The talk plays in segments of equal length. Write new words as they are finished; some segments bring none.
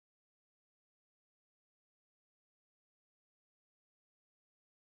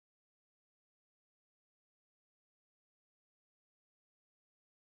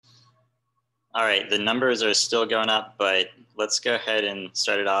All right, the numbers are still going up, but let's go ahead and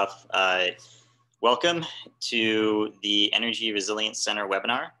start it off. Welcome to the Energy Resilience Center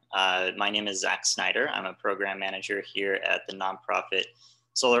webinar. My name is Zach Snyder. I'm a program manager here at the nonprofit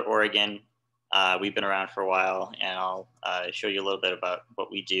Solar Oregon. We've been around for a while, and I'll show you a little bit about what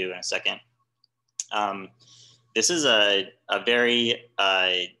we do in a second. This is a very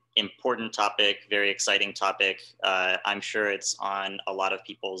important topic, very exciting topic. I'm sure it's on a lot of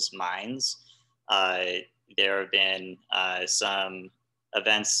people's minds. There have been some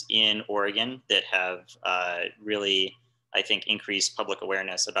events in Oregon that have really, I think, increased public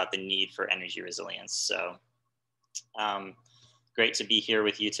awareness about the need for energy resilience. So great to be here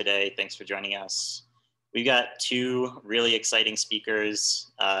with you today. Thanks for joining us. We've got two really exciting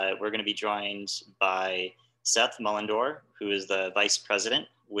speakers. We're going to be joined by Seth Mullendore, who is the vice president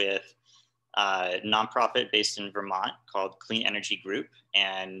with a nonprofit based in Vermont called Clean Energy Group.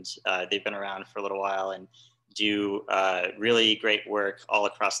 And they've been around for a little while and do really great work all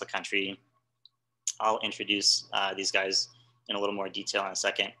across the country. I'll introduce these guys in a little more detail in a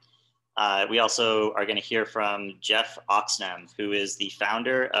second. We also are going to hear from Geoff Oxnam, who is the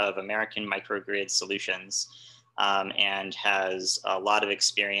founder of American Microgrid Solutions and has a lot of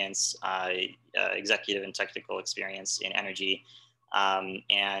experience, executive and technical experience in energy.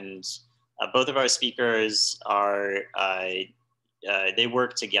 Both of our speakers are, they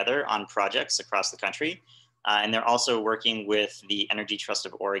work together on projects across the country. And they're also working with the Energy Trust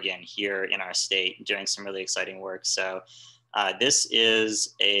of Oregon here in our state, doing some really exciting work. So this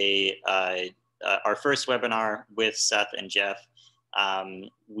is our first webinar with Seth and Geoff.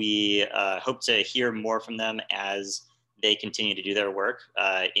 We hope to hear more from them as they continue to do their work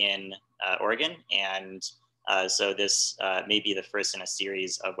in Oregon. And so this may be the first in a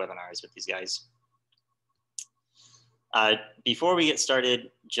series of webinars with these guys. Before we get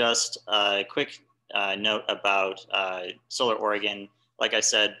started, just a quick note about Solar Oregon. Like I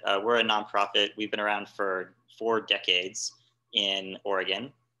said, we're a nonprofit. We've been around for 4 decades in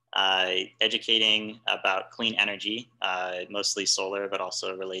Oregon, educating about clean energy, mostly solar, but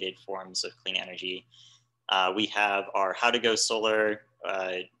also related forms of clean energy. We have our How to Go Solar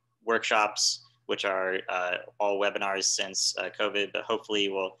workshops, which are all webinars since COVID, but hopefully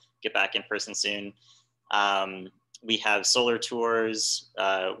we'll get back in person soon. We have solar tours.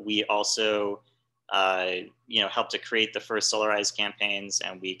 We also help to create the first Solarize campaigns,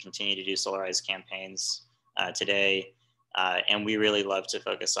 and we continue to do Solarize campaigns today. And we really love to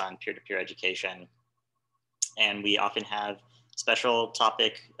focus on peer-to-peer education. And we often have special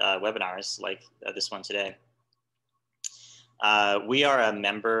topic webinars like this one today. We are a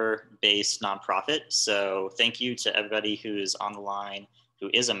member-based nonprofit, so thank you to everybody who's on the line who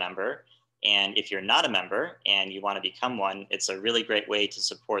is a member. And if you're not a member and you want to become one, it's a really great way to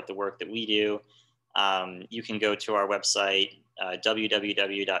support the work that we do. You can go to our website,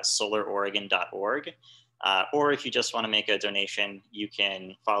 www.solaroregon.org. Or if you just want to make a donation, you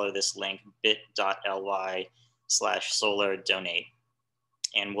can follow this link, bit.ly/solardonate.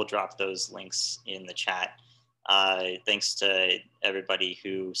 And we'll drop those links in the chat. Thanks to everybody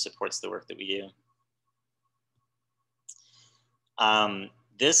who supports the work that we do.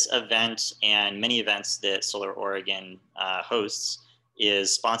 This event and many events that Solar Oregon hosts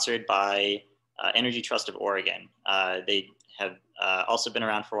is sponsored by Energy Trust of Oregon. They have also been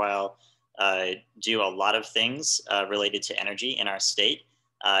around for a while, do a lot of things related to energy in our state,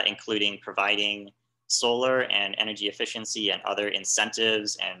 including providing solar and energy efficiency and other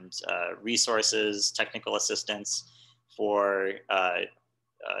incentives and resources, technical assistance for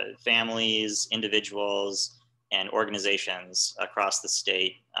families, individuals, and organizations across the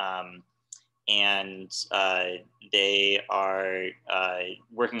state. They are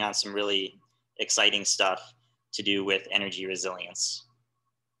working on some really exciting stuff to do with energy resilience.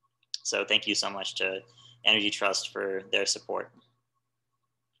 So thank you so much to Energy Trust for their support.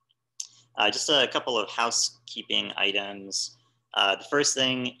 Just a couple of housekeeping items. The first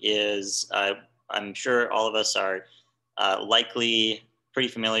thing is, I'm sure all of us are likely pretty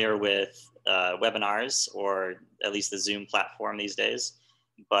familiar with webinars, or at least the Zoom platform these days.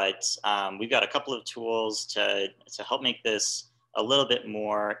 But we've got a couple of tools to help make this a little bit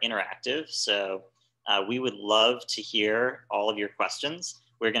more interactive. So we would love to hear all of your questions.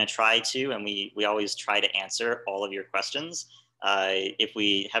 We're going to try to, and we always try to answer all of your questions. If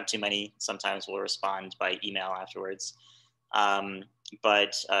we have too many, sometimes we'll respond by email afterwards.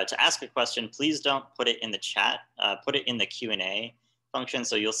 But to ask a question, please don't put it in the chat. Put it in the Q&A function.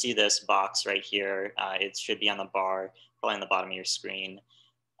 So you'll see this box right here. It should be on the bar, probably on the bottom of your screen.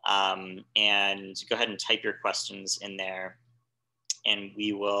 And go ahead and type your questions in there. and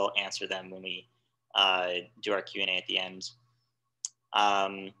we will answer them when we do our Q&A at the end.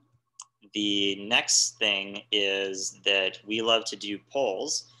 The next thing is that we love to do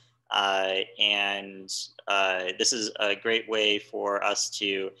polls, and this is a great way for us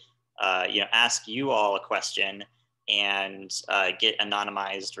to ask you all a question and get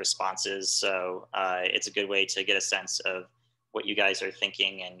anonymized responses. So it's a good way to get a sense of what you guys are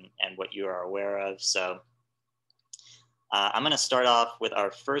thinking and what you are aware of. So I'm going to start off with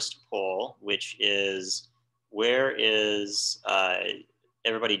our first poll, which is, where is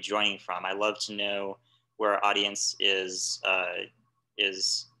everybody joining from? I love to know where our audience is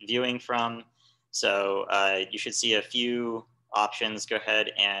viewing from. So you should see a few options. Go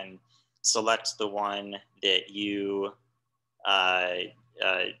ahead and select the one that you that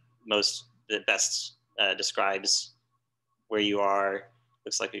best describes where you are.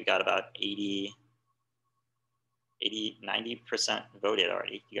 Looks like we've got about 90% voted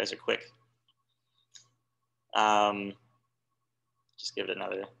already. You guys are quick. Just give it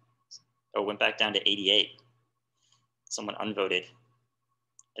another. Oh, went back down to 88. Someone unvoted.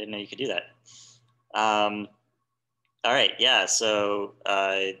 I didn't know you could do that. All right, yeah, so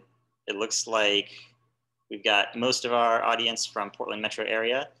it looks like we've got most of our audience from Portland metro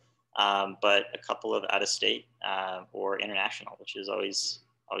area, but a couple of out of state or international, which is always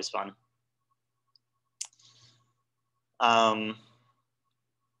fun.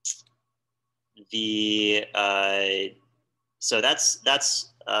 So that's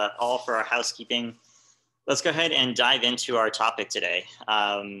all for our housekeeping. Let's go ahead and dive into our topic today.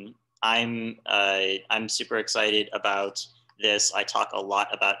 I'm super excited about this. I talk a lot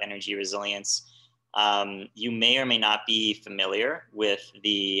about energy resilience. You may or may not be familiar with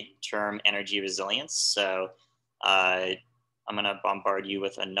the term energy resilience. So I'm going to bombard you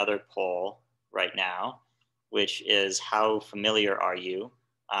with another poll right now, which is, how familiar are you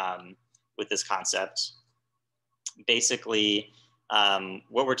with this concept? Basically,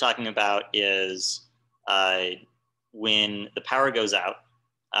 what we're talking about is when the power goes out,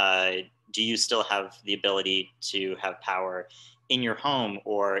 do you still have the ability to have power in your home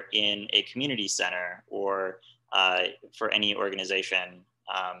or in a community center or for any organization?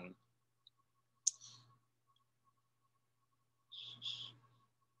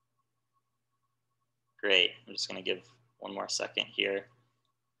 Great. I'm just going to give one more second here.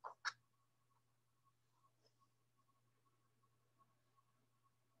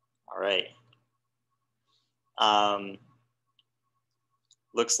 All right.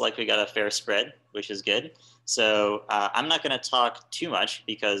 Looks like we got a fair spread, which is good. So I'm not going to talk too much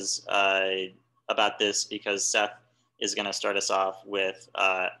about this, because Seth is going to start us off with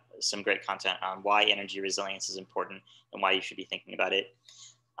some great content on why energy resilience is important and why you should be thinking about it.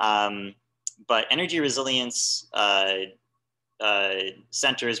 But energy resilience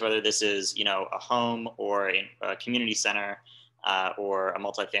centers, whether this is a home or a community center or a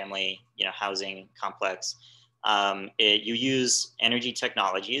multifamily housing complex. You use energy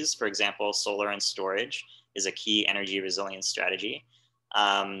technologies. For example, solar and storage is a key energy resilience strategy.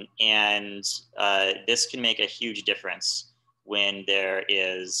 And this can make a huge difference when there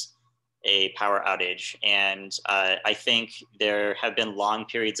is a power outage. And I think there have been long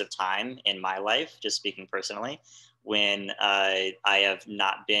periods of time in my life, just speaking personally, when I have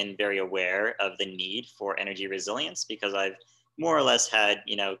not been very aware of the need for energy resilience, because I've more or less had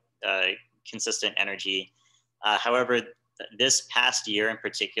consistent energy. However, this past year in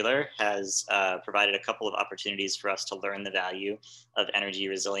particular has provided a couple of opportunities for us to learn the value of energy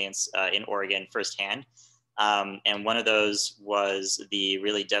resilience in Oregon firsthand. And one of those was the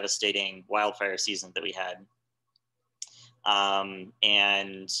really devastating wildfire season that we had.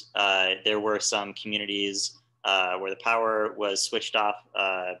 And there were some communities where the power was switched off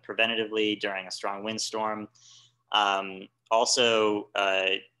preventatively during a strong windstorm. Also,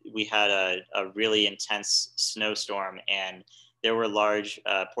 we had a really intense snowstorm, and there were large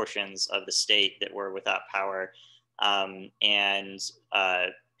portions of the state that were without power. And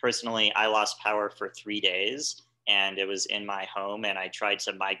personally, I lost power for 3 days, and it was in my home, and I tried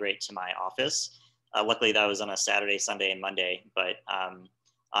to migrate to my office. Luckily, that was on a Saturday, Sunday, and Monday. But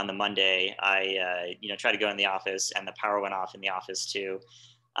on the Monday, I tried to go in the office, and the power went off in the office too.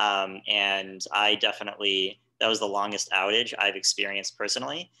 And I definitely, that was the longest outage I've experienced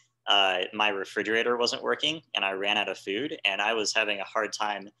personally. My refrigerator wasn't working, and I ran out of food, and I was having a hard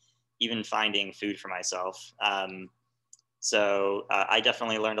time even finding food for myself. So I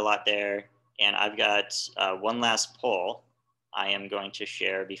definitely learned a lot there. And I've got one last poll I am going to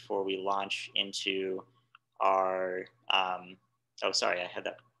share before we launch into our, oh, sorry, I had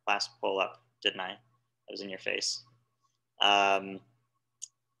that last poll up, didn't I? That was in your face.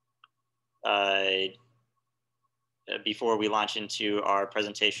 before we launch into our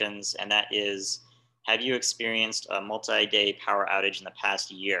presentations, and that is, have you experienced a multi-day power outage in the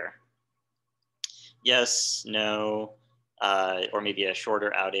past year? Yes, no, or maybe a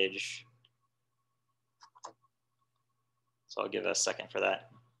shorter outage. So I'll give a second for that.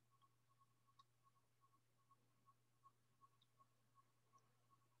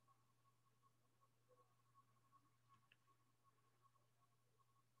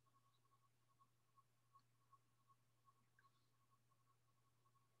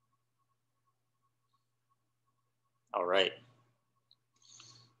 All right.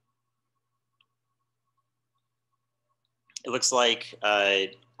 It looks like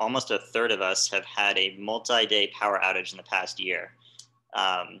almost a third of us have had a multi-day power outage in the past year,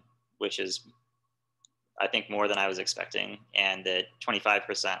 which is, I think, more than I was expecting. And that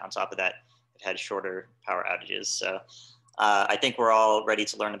 25% on top of that have had shorter power outages. So I think we're all ready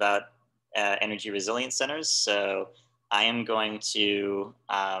to learn about energy resilience centers. So I am going to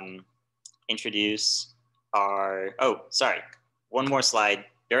introduce our, oh, sorry, one more slide,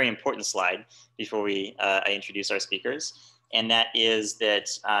 very important slide before I introduce our speakers. And that is that,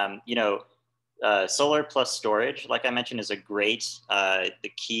 solar plus storage, like I mentioned, is a great, the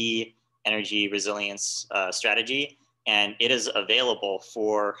key energy resilience strategy. And it is available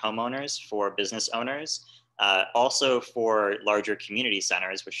for homeowners, for business owners, also for larger community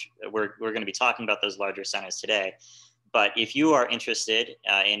centers, which we're going to be talking about those larger centers today. But if you are interested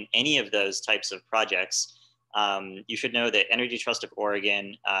in any of those types of projects, you should know that Energy Trust of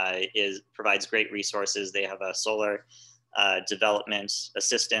Oregon provides great resources. They have a solar development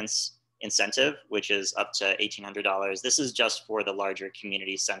assistance incentive, which is up to $1,800. This is just for the larger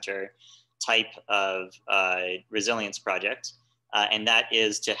community center type of resilience project. And that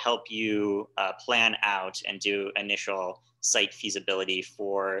is to help you plan out and do initial site feasibility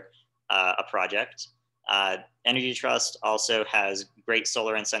for a project. Energy Trust also has great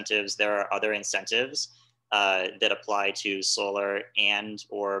solar incentives. There are other incentives that apply to solar and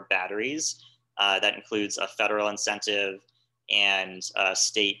or batteries. That includes a federal incentive and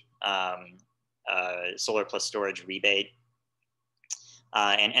state solar plus storage rebate.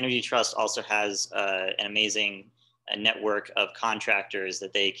 And Energy Trust also has an amazing network of contractors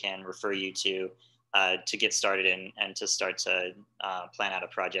that they can refer you to get started and to start to plan out a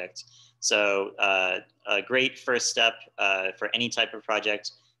project. So a great first step for any type of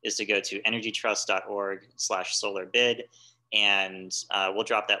project is to go to energytrust.org/solarbid, and we'll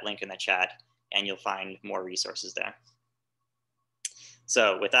drop that link in the chat and you'll find more resources there.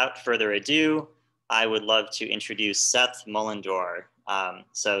 So without further ado, I would love to introduce Seth Mullendore.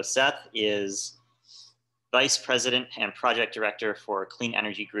 So Seth is Vice President and Project Director for Clean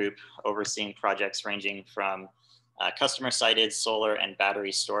Energy Group, overseeing projects ranging from customer-sited solar and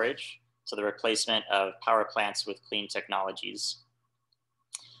battery storage to the replacement of power plants with clean technologies.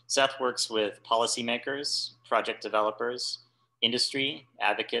 Seth works with policymakers, project developers, industry,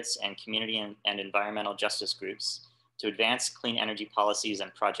 advocates, and community and environmental justice groups to advance clean energy policies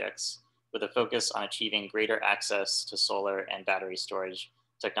and projects with a focus on achieving greater access to solar and battery storage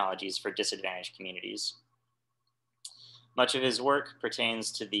technologies for disadvantaged communities. Much of his work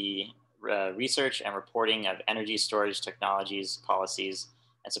pertains to the research and reporting of energy storage technologies, policies,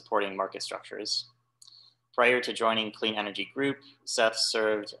 and supporting market structures. Prior to joining Clean Energy Group, Seth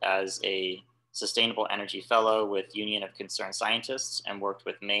served as a Sustainable Energy Fellow with Union of Concerned Scientists and worked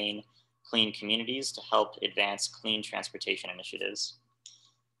with Maine Clean Communities to help advance clean transportation initiatives.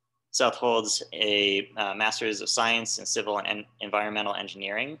 Seth holds a Master's of Science in Civil and Environmental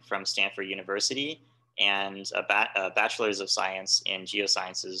Engineering from Stanford University and a Bachelor's of Science in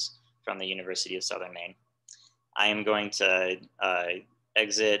Geosciences from the University of Southern Maine. I am going to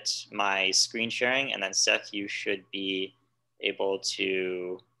exit my screen sharing, and then Seth, you should be able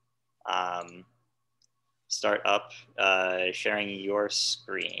to start up sharing your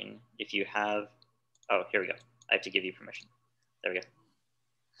screen. If you have, oh, here we go. I have to give you permission. There we go.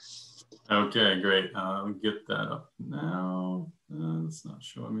 Okay, great. I'll get that up now. It's not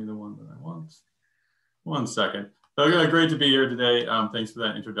showing me the one that I want. One second. So great to be here today. Thanks for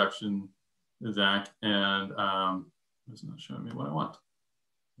that introduction, Zach. And it's not showing me what I want.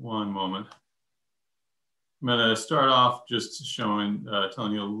 One moment. I'm going to start off just showing,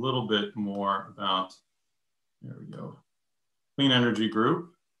 telling you a little bit more about, there we go, Clean Energy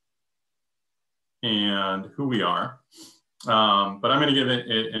Group and who we are. But I'm going to give it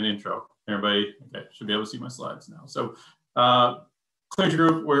an intro. Everybody, okay, should be able to see my slides now. So Clean Energy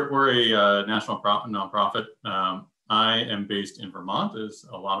Group, we're a national nonprofit. I am based in Vermont, as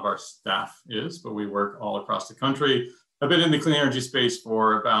a lot of our staff is, but we work all across the country. I've been in the clean energy space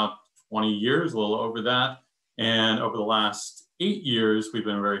for about 20 years, a little over that. And over the last 8 years, we've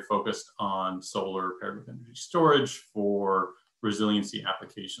been very focused on solar paired with energy storage for resiliency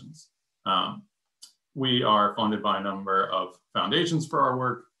applications. We are funded by a number of foundations for our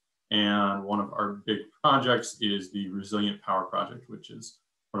work. And one of our big projects is the Resilient Power Project, which is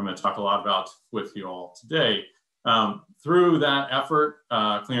what I'm going to talk a lot about with you all today. Through that effort,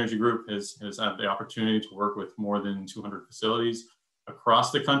 Clean Energy Group has had the opportunity to work with more than 200 facilities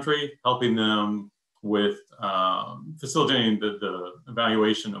across the country, helping them with facilitating the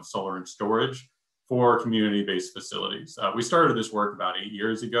evaluation of solar and storage for community-based facilities. We started this work about 8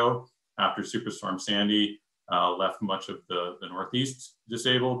 years ago after Superstorm Sandy left much of the Northeast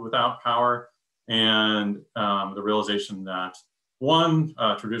disabled without power, and the realization that one,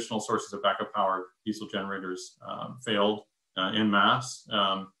 traditional sources of backup power, diesel generators, failed en masse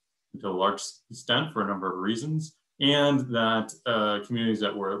to a large extent for a number of reasons, and that communities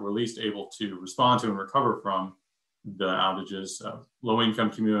that were least able to respond to and recover from the outages, low-income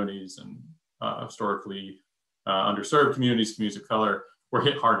communities and historically underserved communities, communities of color, were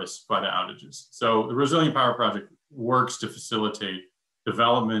hit hardest by the outages. So the Resilient Power Project works to facilitate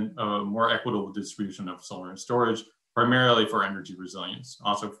development of a more equitable distribution of solar and storage, primarily for energy resilience,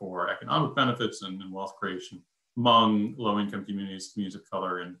 also for economic benefits and wealth creation among low-income communities, communities of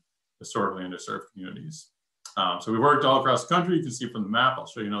color, and historically underserved communities. So we worked all across the country. You can see from the map. I'll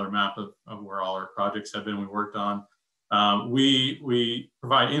show you another map of where all our projects have been we worked on. We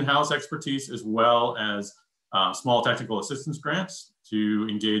provide in-house expertise as well as small technical assistance grants to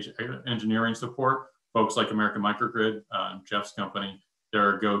engage engineering support. Folks like American Microgrid, Geoff's company,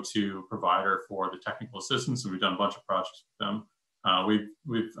 they're a go-to provider for the technical assistance, and we've done a bunch of projects with them.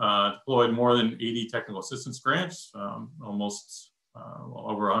 We've deployed more than 80 technical assistance grants, almost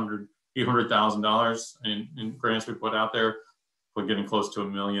over $800,000 in grants we put out there. We're getting close to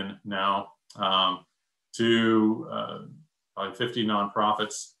 $1 million now, to probably 50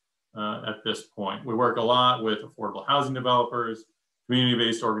 nonprofits at this point. We work a lot with affordable housing developers,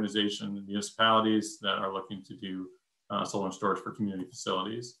 community-based organizations, and municipalities that are looking to do solar and storage for community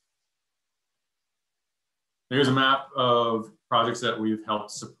facilities. Here's a map of projects that we've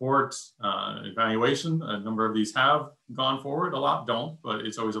helped support evaluation. A number of these have gone forward, a lot don't, but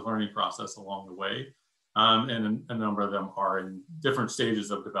it's always a learning process along the way. And a number of them are in different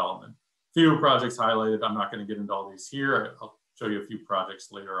stages of development. Few projects highlighted, I'm not going to get into all these here. I'll show you a few projects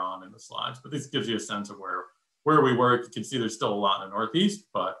later on in the slides, but this gives you a sense of where we work. You can see there's still a lot in the Northeast,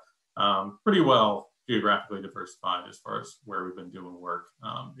 but pretty well geographically diversified as far as where we've been doing work.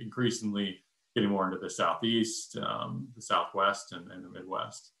 Increasingly getting more into the Southeast, the Southwest, and the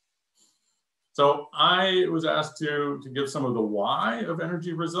Midwest. So I was asked to give some of the why of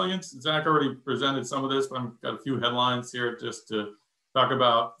energy resilience. Zach already presented some of this, but I've got a few headlines here just to talk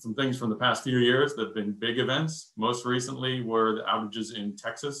about some things from the past few years that have been big events. Most recently were the outages in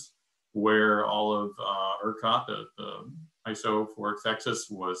Texas, where all of ERCOT, the ISO for Texas,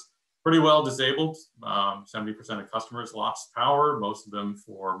 was pretty well disabled. 70% of customers lost power, most of them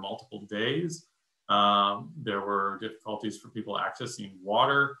for multiple days. There were difficulties for people accessing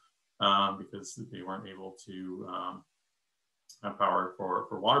water because they weren't able to have power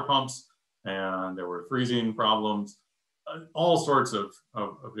for water pumps, and there were freezing problems. All sorts of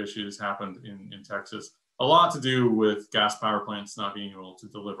issues happened in Texas. A lot to do with gas power plants not being able to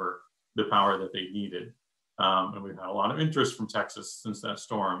deliver the power that they needed. And we've had a lot of interest from Texas since that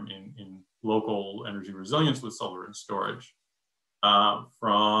storm in local energy resilience with solar and storage.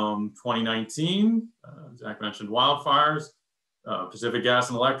 From 2019, Zach mentioned wildfires. Pacific Gas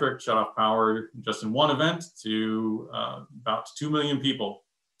and Electric shut off power just in one event to about 2 million people.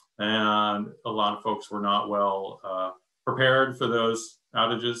 And a lot of folks were not well prepared for those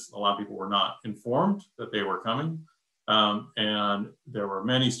outages. A lot of people were not informed that they were coming. And there were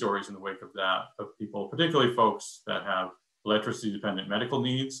many stories in the wake of that of people, particularly folks that have electricity dependent medical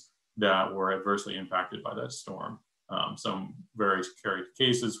needs, that were adversely impacted by that storm. Some very scary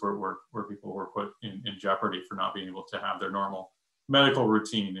cases where people were put in jeopardy for not being able to have their normal medical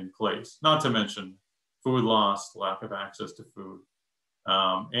routine in place, not to mention food loss, lack of access to food.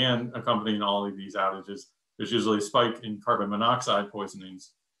 And accompanying all of these outages, there's usually a spike in carbon monoxide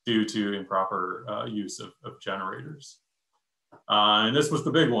poisonings due to improper use of generators. And this was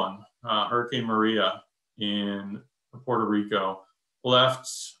the big one. Hurricane Maria in Puerto Rico left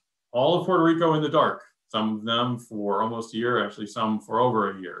all of Puerto Rico in the dark. Some of them for almost a year, actually some for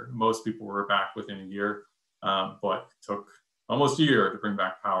over a year. Most people were back within a year, but it took almost a year to bring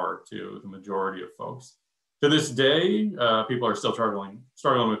back power to the majority of folks. To this day, people are still struggling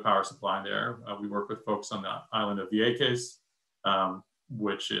with power supply there. We work with folks on the island of Vieques.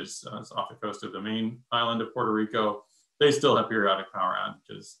 which is off the coast of the main island of Puerto Rico, they still have periodic power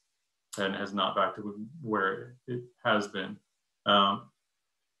outages and has not back to where it has been.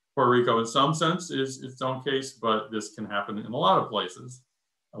 Puerto Rico, in some sense, is its own case, but this can happen in a lot of places.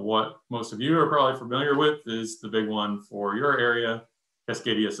 What most of you are probably familiar with is the big one for your area,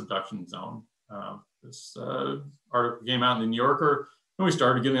 Cascadia subduction zone. This article came out in the New Yorker, and we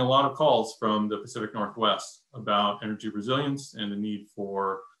started getting a lot of calls from the Pacific Northwest about energy resilience and the need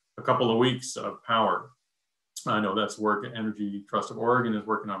for a couple of weeks of power. I know that's work Energy Trust of Oregon is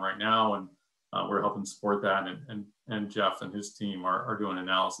working on right now, and we're helping support that, and Geoff and his team are doing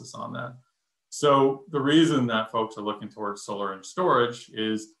analysis on that. So the reason that folks are looking towards solar and storage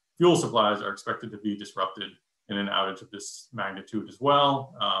is fuel supplies are expected to be disrupted in an outage of this magnitude as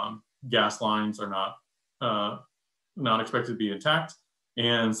well. Gas lines are not expected to be intact,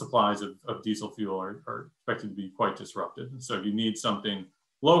 and supplies of diesel fuel are expected to be quite disrupted. So you need something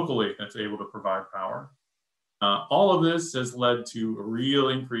locally that's able to provide power. All of this has led to a real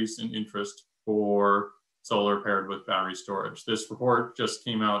increase in interest for solar paired with battery storage. This report just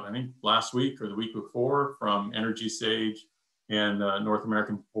came out, I think, last week or the week before from Energy Sage and North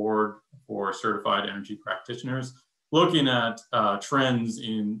American Board for Certified Energy Practitioners, looking at trends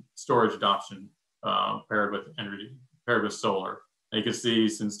in storage adoption paired with solar. And you can see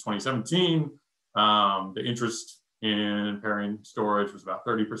since 2017, the interest in pairing storage was about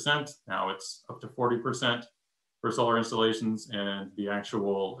 30%. Now it's up to 40% for solar installations, and the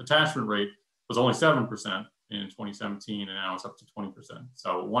actual attachment rate was only 7% in 2017, and now it's up to 20%.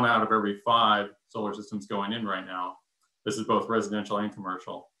 So 1 out of every 5 solar systems going in right now, this is both residential and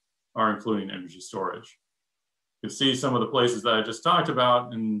commercial, are including energy storage. You can see some of the places that I just talked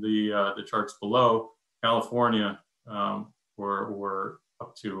about in the charts below. California, we're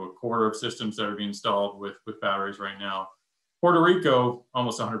up to a quarter of systems that are being installed with batteries right now. Puerto Rico,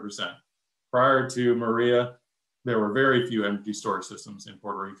 almost 100%. Prior to Maria, there were very few energy storage systems in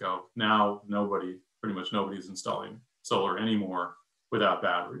Puerto Rico. Now, pretty much nobody is installing solar anymore without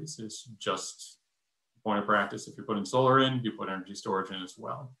batteries. It's just point of practice. If you're putting solar in, you put energy storage in as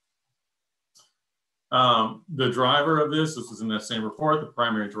well. The driver of this was in that same report, the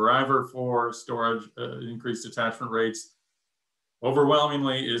primary driver for storage, increased attachment rates,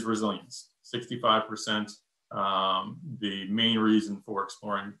 overwhelmingly is resilience, 65%. The main reason for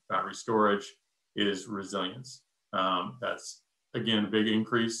exploring battery storage is resilience. That's, again, a big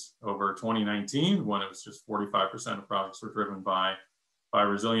increase over 2019 when it was just 45% of projects were driven by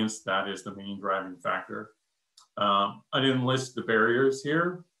resilience. That is the main driving factor. I didn't list the barriers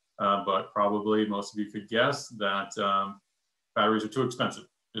here, but probably most of you could guess that batteries are too expensive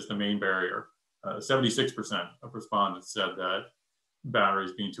is the main barrier. 76% of respondents said that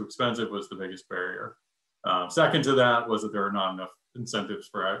batteries being too expensive was the biggest barrier. Second to that was that there are not enough incentives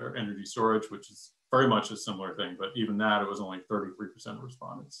for energy storage, which is very much a similar thing, but even that, it was only 33% of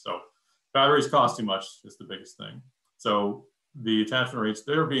respondents. So batteries cost too much is the biggest thing. So the attachment rates,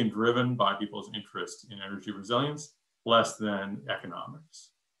 they're being driven by people's interest in energy resilience, less than economics.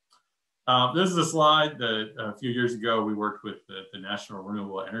 This is a slide that a few years ago, we worked with the National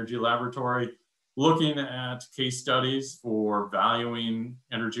Renewable Energy Laboratory, looking at case studies for valuing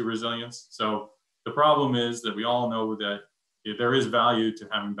energy resilience. So the problem is that we all know that there is value to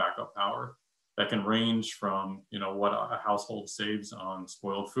having backup power that can range from, what a household saves on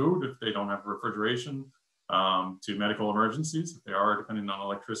spoiled food if they don't have refrigeration, to medical emergencies if they are depending on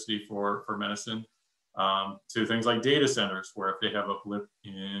electricity for medicine, to things like data centers, where if they have a blip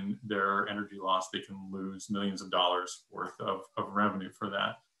in their energy loss, they can lose millions of dollars worth of revenue for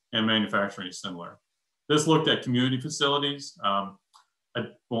that. And manufacturing is similar. This looked at community facilities. I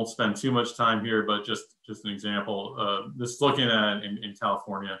won't spend too much time here, but just an example. This is looking at in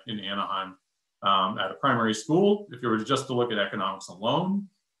California, in Anaheim, at a primary school. If you were just to look at economics alone,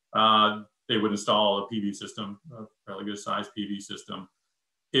 they would install a PV system, a fairly good sized PV system.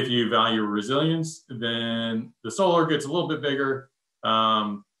 If you value resilience, then the solar gets a little bit bigger.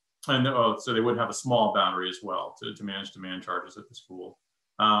 So they would have a small battery as well to manage demand charges at the school.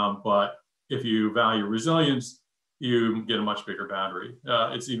 But if you value resilience, you get a much bigger battery.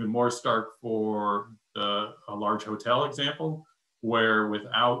 It's even more stark for a large hotel example, where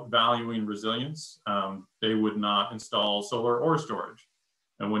without valuing resilience, they would not install solar or storage.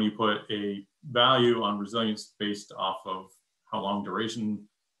 And when you put a value on resilience based off of how long duration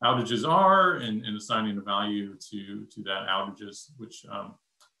outages are and assigning a value to that outages, which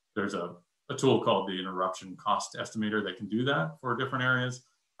there's a tool called the interruption cost estimator that can do that for different areas.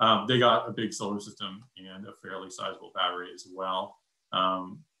 They got a big solar system and a fairly sizable battery as well,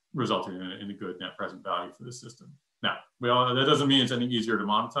 resulting in a good net present value for the system. Now, that doesn't mean it's any easier to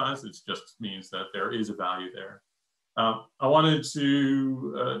monetize. It just means that there is a value there. I wanted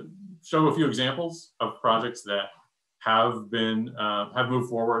to show a few examples of projects that have moved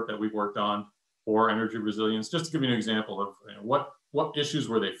forward that we've worked on for energy resilience. Just to give you an example of what issues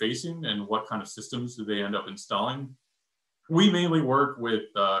were they facing and what kind of systems did they end up installing. We mainly work with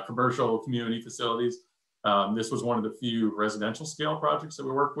commercial community facilities. This was one of the few residential scale projects that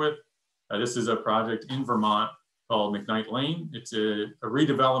we worked with. This is a project in Vermont called McKnight Lane. It's a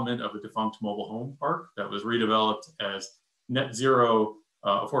redevelopment of a defunct mobile home park that was redeveloped as net zero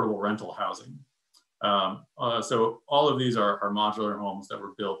affordable rental housing. So all of these are modular homes that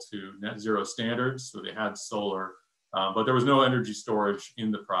were built to net zero standards. So they had solar, but there was no energy storage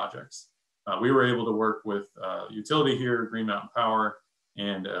in the projects. We were able to work with utility here, Green Mountain Power,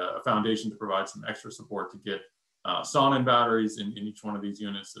 and a foundation to provide some extra support to get Sonnen batteries in each one of these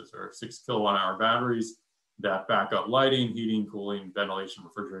units. Those are 6 kilowatt-hour batteries that back up lighting, heating, cooling, ventilation,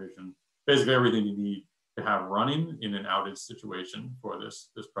 refrigeration, basically everything you need to have running in an outage situation for this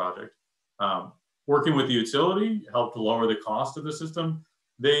project. Working with the utility helped lower the cost of the system.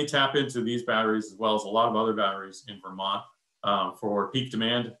 They tap into these batteries as well as a lot of other batteries in Vermont for peak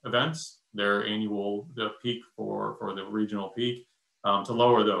demand events, their annual peak for the regional peak, to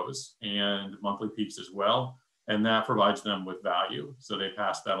lower those and monthly peaks as well. And that provides them with value. So they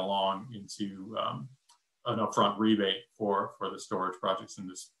pass that along into an upfront rebate for the storage projects in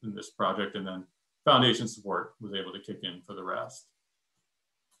this project, and then foundation support was able to kick in for the rest.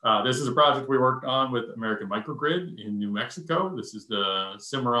 This is a project we worked on with American Microgrid in New Mexico. This is the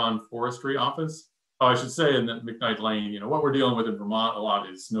Cimarron Forestry Office. Oh, I should say in the McKnight Lane, what we're dealing with in Vermont a lot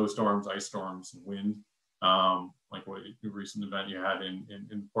is snowstorms, ice storms, and wind, like what the recent event you had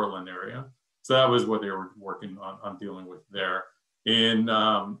in Portland area. So that was what they were working on dealing with there. In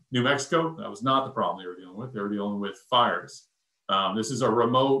New Mexico, that was not the problem they were dealing with. They were dealing with fires. This is a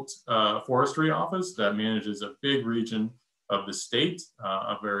remote forestry office that manages a big region of the state,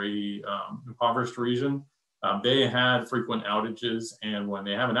 a very impoverished region. They had frequent outages, and when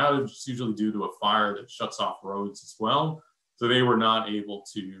they have an outage, it's usually due to a fire that shuts off roads as well. So they were not able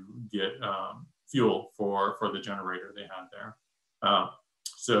to get fuel for the generator they had there.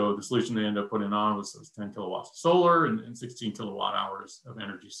 So the solution they ended up putting on was 10 kilowatts of solar and 16 kilowatt hours of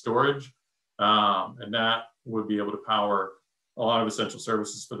energy storage. And that would be able to power a lot of essential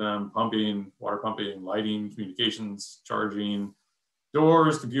services for them: pumping, water pumping, lighting, communications, charging,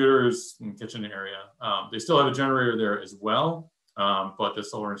 doors, computers, and kitchen area. They still have a generator there as well, but the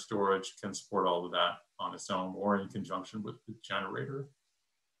solar and storage can support all of that on its own or in conjunction with the generator.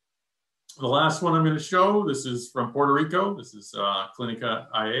 The last one I'm going to show, this is from Puerto Rico. This is Clínica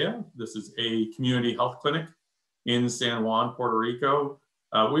IEA. This is a community health clinic in San Juan, Puerto Rico.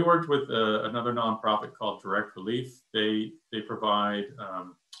 We worked with another nonprofit called Direct Relief. They provide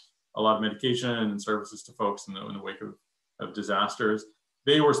a lot of medication and services to folks in the wake of disasters.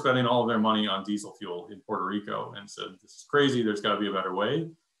 They were spending all of their money on diesel fuel in Puerto Rico and said, this is crazy, there's got to be a better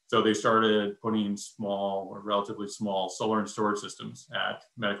way. So they started putting small or relatively small solar and storage systems at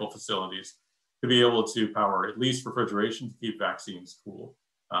medical facilities to be able to power at least refrigeration to keep vaccines cool.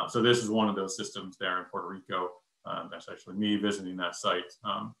 So this is one of those systems there in Puerto Rico. That's actually me visiting that site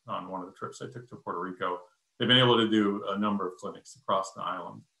on one of the trips I took to Puerto Rico. They've been able to do a number of clinics across the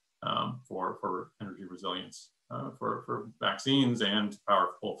island for energy resilience, for vaccines and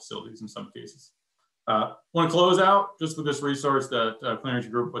powerful facilities in some cases. Want to close out just with this resource that Clean Energy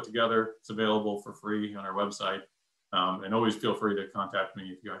Group put together. It's available for free on our website. And always feel free to contact me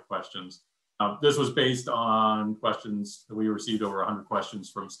if you have questions. This was based on questions that we received, over 100 questions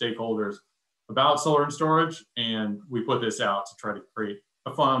from stakeholders about solar and storage. And we put this out to try to create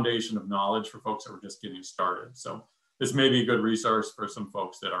a foundation of knowledge for folks that were just getting started. So this may be a good resource for some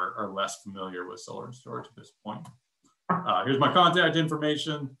folks that are less familiar with solar and storage at this point. Here's my contact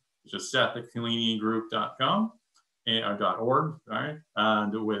information. It's just seth@cleanegroup.com and .org. All right.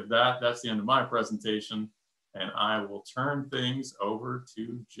 And with that, that's the end of my presentation. And I will turn things over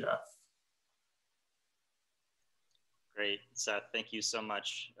to Geoff. Great, Seth. Thank you so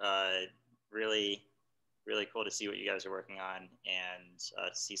much. Really cool to see what you guys are working on and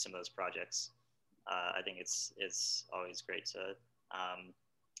to see some of those projects. I think it's always great to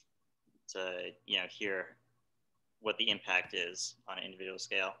hear what the impact is on an individual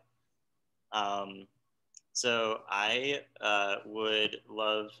scale. So I would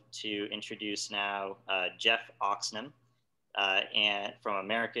love to introduce now Geoff Oxnam and from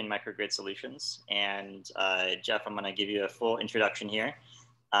American Microgrid Solutions. And Geoff, I'm going to give you a full introduction here,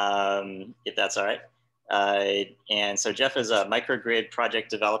 if that's all right. And so Geoff is a microgrid project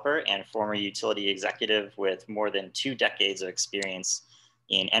developer and former utility executive with more than 2 decades of experience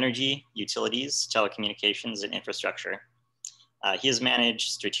in energy, utilities, telecommunications, and infrastructure. He has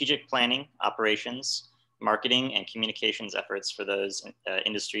managed strategic planning, operations, marketing, and communications efforts for those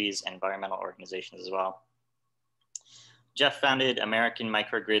industries and environmental organizations as well. Geoff founded American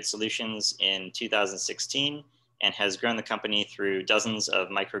Microgrid Solutions in 2016 and has grown the company through dozens of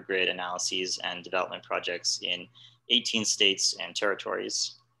microgrid analyses and development projects in 18 states and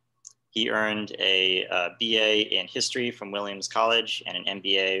territories. He earned a BA in history from Williams College and an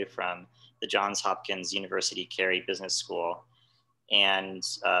MBA from the Johns Hopkins University Carey Business School. And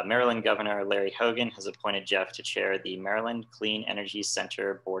Maryland Governor Larry Hogan has appointed Geoff to chair the Maryland Clean Energy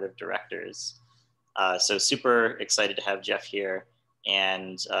Center Board of Directors. So super excited to have Geoff here,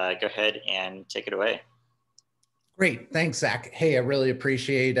 and go ahead and take it away. Great, thanks, Zach. Hey, I really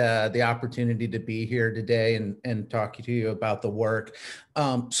appreciate the opportunity to be here today and talk to you about the work.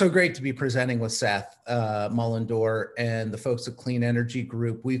 So great to be presenting with Seth Mullendore and the folks at Clean Energy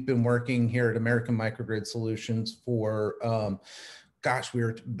Group. We've been working here at American Microgrid Solutions for gosh, we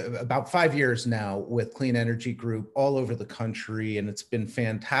were about 5 years now with Clean Energy Group all over the country, and it's been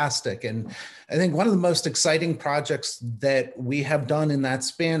fantastic. And I think one of the most exciting projects that we have done in that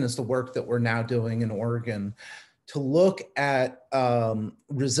span is the work that we're now doing in Oregon to look at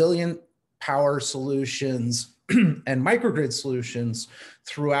resilient power solutions and microgrid solutions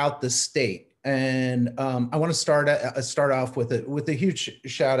throughout the state. And I want to start off with a huge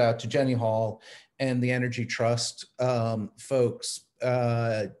shout out to Jenny Hall and the Energy Trust folks.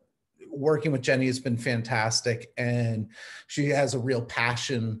 Working with Jenny has been fantastic, and she has a real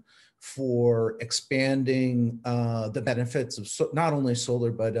passion for expanding the benefits of not only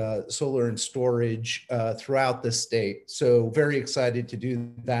solar, but solar and storage throughout the state. So very excited to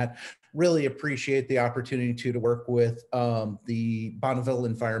do that. Really appreciate the opportunity to work with the Bonneville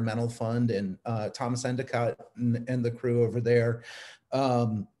Environmental Fund and Thomas Endicott and the crew over there.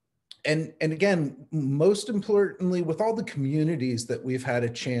 And again, most importantly, with all the communities that we've had a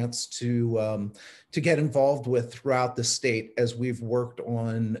chance to get involved with throughout the state as we've worked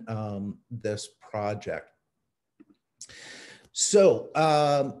on this project. So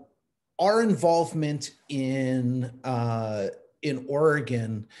our involvement in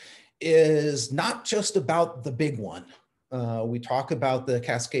Oregon is not just about the big one. We talk about the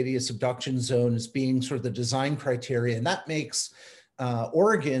Cascadia subduction zone as being sort of the design criteria, and that makes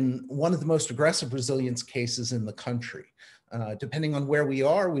Oregon one of the most aggressive resilience cases in the country. Depending on where we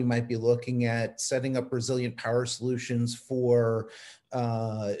are, we might be looking at setting up resilient power solutions for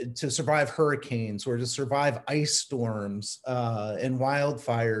to survive hurricanes or to survive ice storms and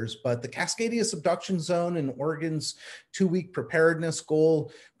wildfires. But the Cascadia subduction zone and Oregon's 2-week preparedness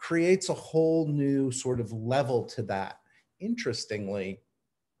goal creates a whole new sort of level to that. Interestingly,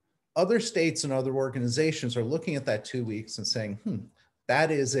 other states and other organizations are looking at that 2 weeks and saying,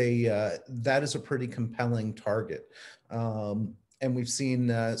 that is a pretty compelling target. And we've seen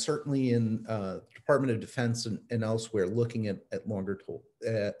certainly in Department of Defense and elsewhere looking at longer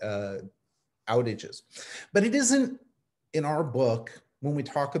outages. But it isn't, in our book, when we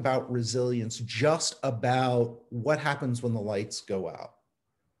talk about resilience, just about what happens when the lights go out.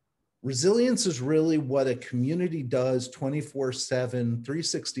 Resilience is really what a community does 24/7,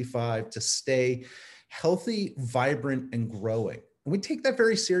 365 to stay healthy, vibrant, and growing. And we take that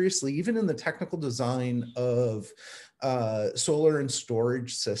very seriously, even in the technical design of solar and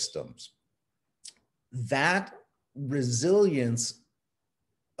storage systems. That resilience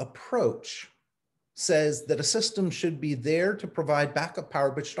approach says that a system should be there to provide backup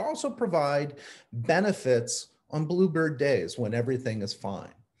power, but should also provide benefits on bluebird days when everything is fine.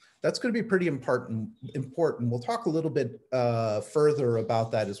 That's going to be pretty important. We'll talk a little bit further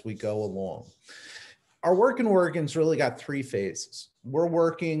about that as we go along. Our work in Oregon's really got 3 phases. We're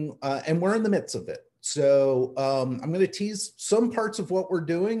working, and we're in the midst of it. So I'm going to tease some parts of what we're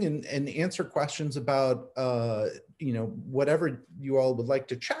doing and answer questions about, whatever you all would like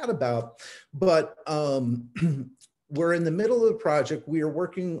to chat about. But we're in the middle of the project. We are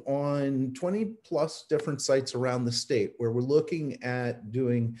working on 20 plus different sites around the state where we're looking at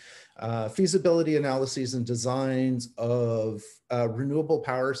doing feasibility analyses and designs of renewable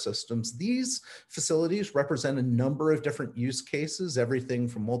power systems. These facilities represent a number of different use cases, everything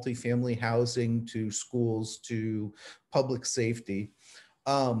from multifamily housing to schools to public safety.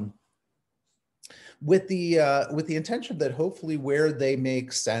 With the intention that hopefully where they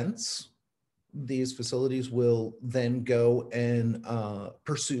make sense, these facilities will then go and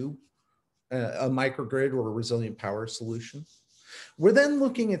pursue a microgrid or a resilient power solution. We're then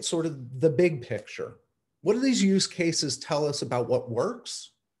looking at sort of the big picture. What do these use cases tell us about what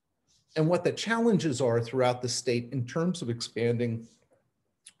works and what the challenges are throughout the state in terms of expanding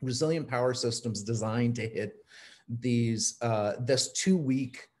resilient power systems designed to hit these this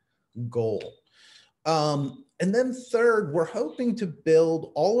 2-week goal? And then third, we're hoping to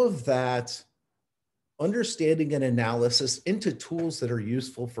build all of that understanding and analysis into tools that are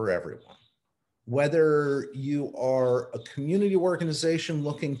useful for everyone. Whether you are a community organization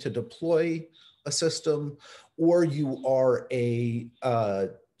looking to deploy a system, or you are a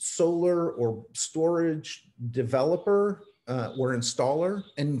solar or storage developer or installer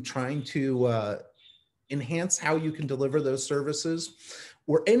and trying to enhance how you can deliver those services,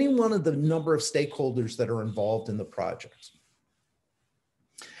 or any one of the number of stakeholders that are involved in the project.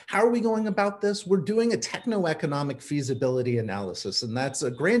 How are we going about this? We're doing a techno-economic feasibility analysis, and that's a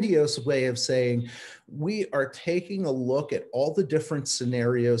grandiose way of saying we are taking a look at all the different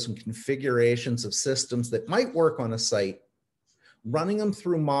scenarios and configurations of systems that might work on a site, running them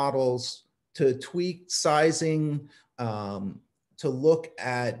through models to tweak sizing, to look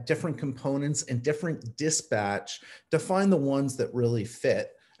at different components and different dispatch to find the ones that really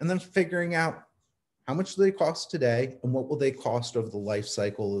fit, and then figuring out how much do they cost today and what will they cost over the life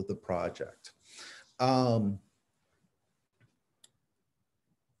cycle of the project.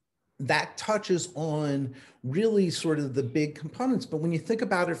 That touches on really sort of the big components, but when you think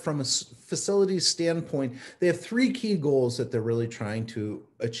about it from a facility standpoint, they have 3 key goals that they're really trying to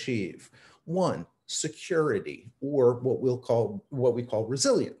achieve. 1, security, or what we call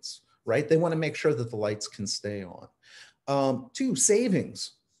resilience, right? They want to make sure that the lights can stay on. 2,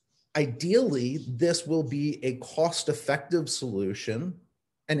 savings. Ideally, this will be a cost-effective solution,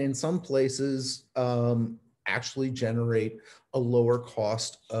 and in some places actually generate a lower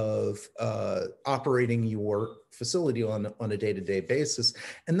cost of operating your facility on a day-to-day basis.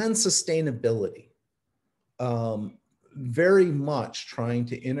 And then sustainability. Very much trying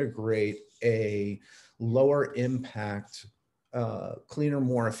to integrate a lower impact, cleaner,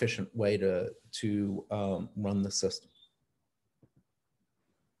 more efficient way to run the system.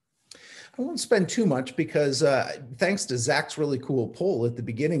 I won't spend too much because thanks to Zach's really cool poll at the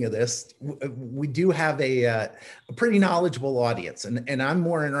beginning of this, we do have a pretty knowledgeable audience, and I'm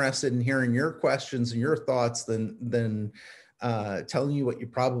more interested in hearing your questions and your thoughts than telling you what you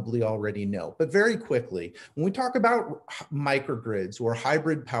probably already know. But very quickly, when we talk about microgrids or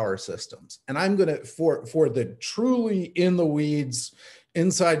hybrid power systems, and I'm gonna, for the truly in the weeds,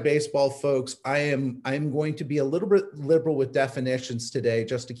 inside baseball folks, I'm going to be a little bit liberal with definitions today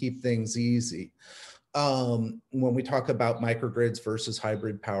just to keep things easy when we talk about microgrids versus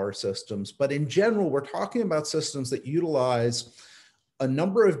hybrid power systems. But in general, we're talking about systems that utilize a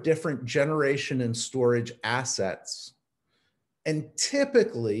number of different generation and storage assets. And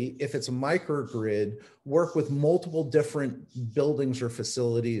typically, if it's a microgrid, work with multiple different buildings or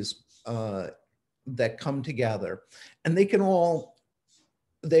facilities that come together. And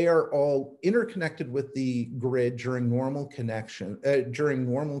they are all interconnected with the grid during normal conditions.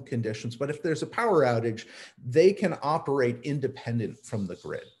 But if there's a power outage, they can operate independent from the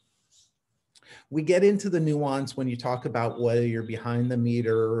grid. We get into the nuance when you talk about whether you're behind the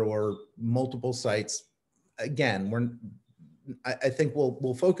meter or multiple sites. Again, I think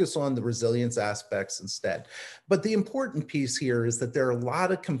we'll focus on the resilience aspects instead. But the important piece here is that there are a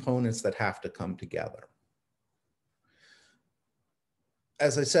lot of components that have to come together.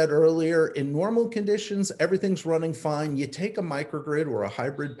 As I said earlier, in normal conditions, everything's running fine. You take a microgrid or a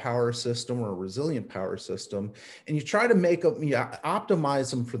hybrid power system or a resilient power system, and you try to optimize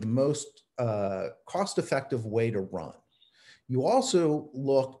them for the most cost-effective way to run. You also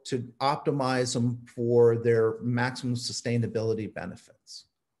look to optimize them for their maximum sustainability benefits.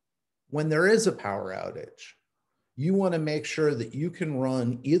 When there is a power outage, you want to make sure that you can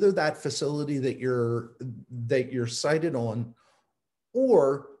run either that facility that you're sited on,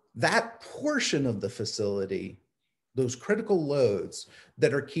 or that portion of the facility, those critical loads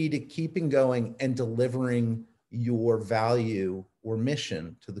that are key to keeping going and delivering your value or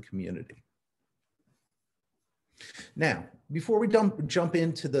mission to the community. Now, before we jump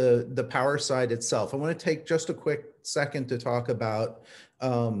into the power side itself, I want to take just a quick second to talk about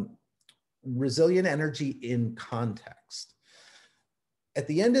resilient energy in context. At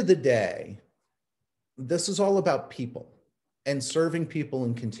the end of the day, this is all about people and serving people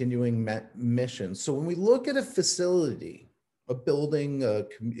and continuing missions. So when we look at a facility, a building,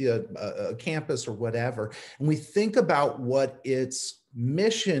 a campus or whatever, and we think about what its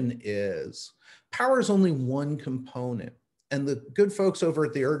mission is, power is only one component. and the good folks over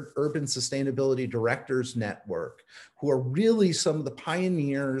at the Urban Sustainability Directors Network, who are really some of the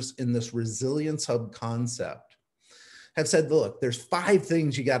pioneers in this resilience hub concept, have said, look, there's 5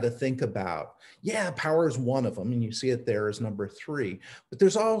 things you got to think about. Yeah, power is one of them, and you see it there as number 3. But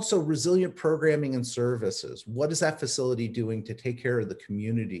there's also resilient programming and services. What is that facility doing to take care of the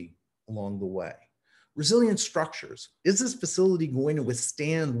community along the way? Resilient structures. Is this facility going to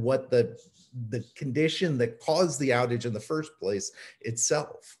withstand what the condition that caused the outage in the first place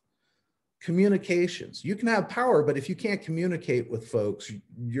itself? Communications. You can have power, but if you can't communicate with folks,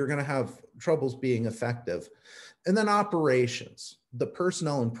 you're going to have troubles being effective. And then operations, the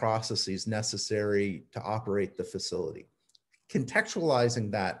personnel and processes necessary to operate the facility.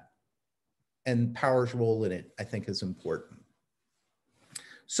 Contextualizing that and power's role in it, I think, is important.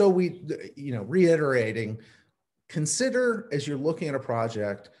 So reiterating, consider as you're looking at a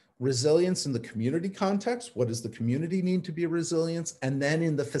project, resilience in the community context. What does the community need to be resilient? And then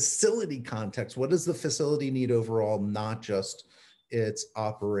in the facility context, what does the facility need overall, not just its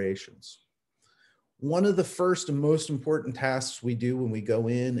operations? One of the first and most important tasks we do when we go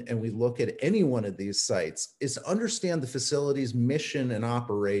in and we look at any one of these sites is to understand the facility's mission and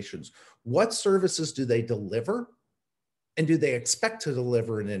operations. What services do they deliver? And do they expect to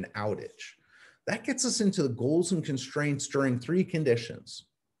deliver in an outage? That gets us into the goals and constraints during 3 conditions: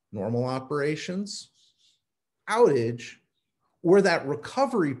 normal operations, outage, or that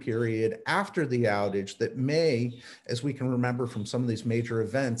recovery period after the outage that may, as we can remember from some of these major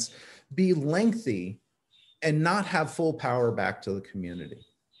events, be lengthy and not have full power back to the community.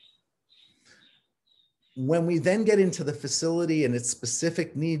 When we then get into the facility and its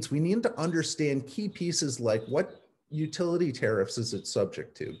specific needs, we need to understand key pieces like what utility tariffs is it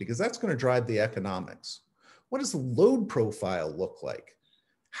subject to, because that's going to drive the economics. What does the load profile look like?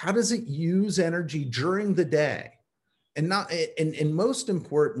 How does it use energy during the day? And most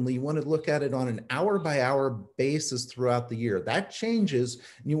importantly, you want to look at it on an hour-by-hour basis throughout the year. That changes,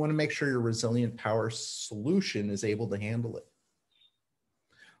 and you want to make sure your resilient power solution is able to handle it.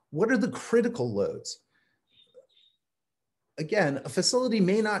 What are the critical loads? Again, a facility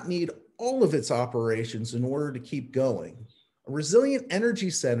may not need all of its operations in order to keep going. A resilient energy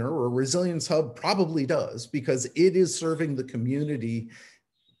center or a resilience hub probably does, because it is serving the community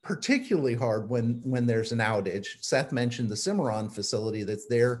particularly hard when there's an outage. Seth mentioned the Cimarron facility that's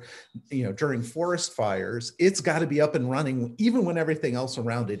there, during forest fires. It's got to be up and running even when everything else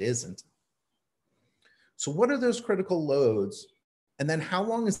around it isn't. So what are those critical loads? And then how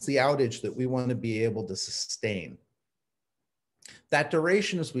long is the outage that we want to be able to sustain? That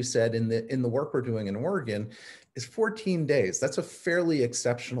duration, as we said, in the work we're doing in Oregon, is 14 days. That's a fairly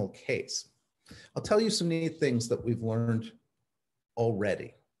exceptional case. I'll tell you some neat things that we've learned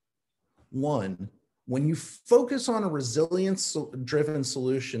already. One, when you focus on a resilience-driven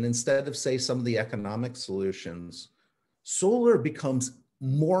solution instead of, say, some of the economic solutions, solar becomes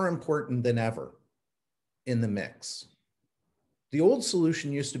more important than ever in the mix. The old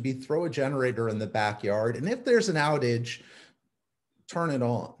solution used to be throw a generator in the backyard, and if there's an outage, turn it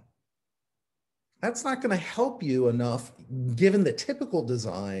on. That's not going to help you enough given the typical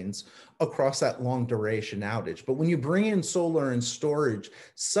designs across that long duration outage. But when you bring in solar and storage,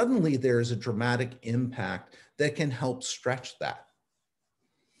 suddenly there's a dramatic impact that can help stretch that.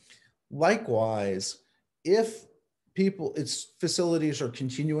 Likewise, if facilities are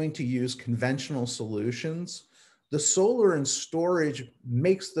continuing to use conventional solutions, the solar and storage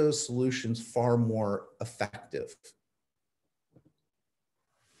makes those solutions far more effective.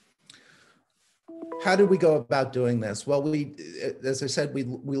 How did we go about doing this? Well, as I said, we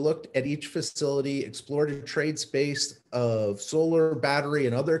looked at each facility, explored a trade space of solar, battery,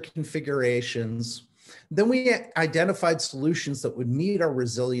 and other configurations. Then we identified solutions that would meet our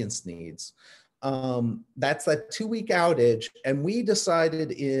resilience needs. That's that 2-week outage, and we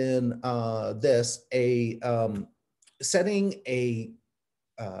decided in setting a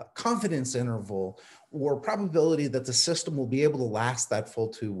confidence interval or probability that the system will be able to last that full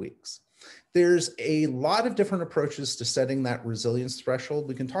 2 weeks. There's a lot of different approaches to setting that resilience threshold.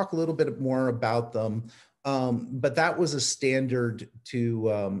 We can talk a little bit more about them, but that was a standard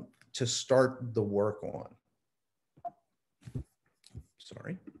to start the work on.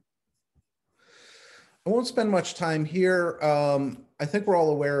 Sorry. I won't spend much time here. I think we're all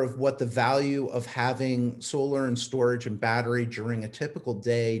aware of what the value of having solar and storage and battery during a typical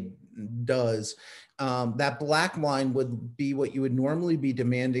day does. That black line would be what you would normally be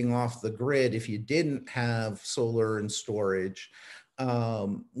demanding off the grid if you didn't have solar and storage.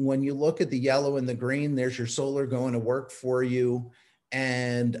 When you look at the yellow and the green, there's your solar going to work for you,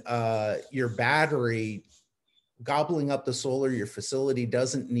 and your battery gobbling up the solar your facility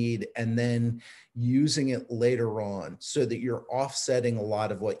doesn't need and then using it later on so that you're offsetting a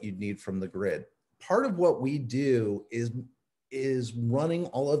lot of what you'd need from the grid. Part of what we do is running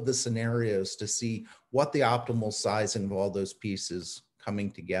all of the scenarios to see what the optimal sizing of all those pieces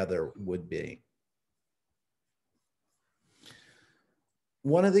coming together would be.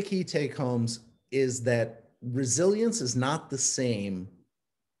 One of the key take homes is that resilience is not the same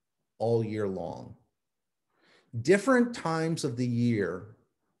all year long. Different times of the year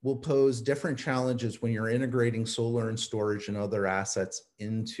will pose different challenges when you're integrating solar and storage and other assets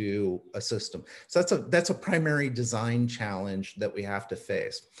into a system. So that's a primary design challenge that we have to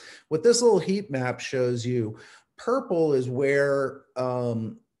face. What this little heat map shows you, purple is where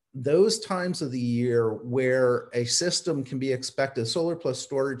those times of the year where a system can be expected, solar plus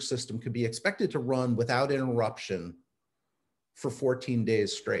storage system could be expected to run without interruption for 14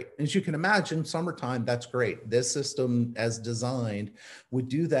 days straight. As you can imagine, summertime, that's great. This system as designed would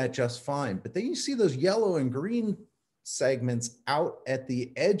do that just fine. But then you see those yellow and green segments out at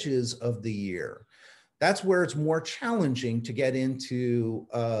the edges of the year. That's where it's more challenging to get into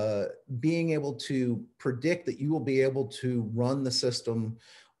being able to predict that you will be able to run the system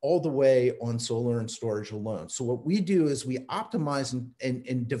all the way on solar and storage alone. So what we do is we optimize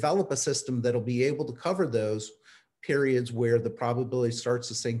and develop a system that'll be able to cover those periods where the probability starts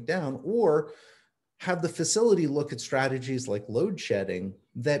to sink down, or have the facility look at strategies like load shedding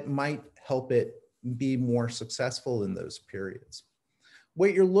that might help it be more successful in those periods.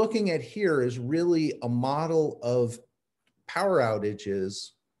 What you're looking at here is really a model of power outages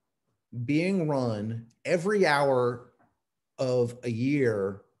being run every hour of a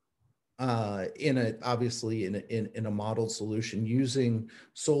year obviously in a modeled solution using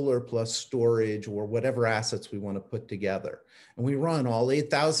solar plus storage or whatever assets we want to put together. And we run all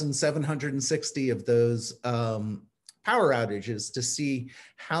 8,760 of those power outages to see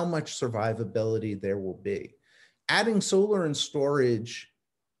how much survivability there will be. Adding solar and storage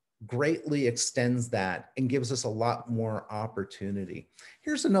greatly extends that and gives us a lot more opportunity.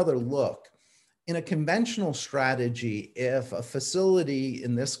 Here's another look. In a conventional strategy, if a facility,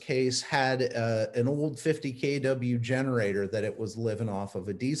 in this case, had an old 50 kW generator that it was living off of,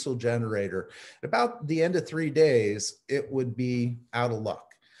 a diesel generator, at about the end of 3 days, it would be out of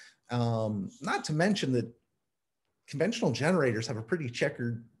luck. Not to mention that conventional generators have a pretty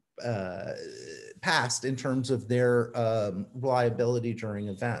checkered past in terms of their reliability during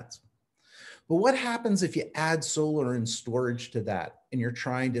events. But what happens if you add solar and storage to that and you're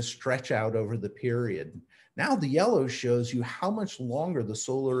trying to stretch out over the period? Now the yellow shows you how much longer the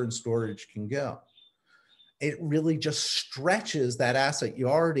solar and storage can go. It really just stretches that asset you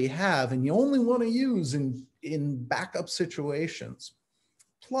already have and you only want to use in backup situations.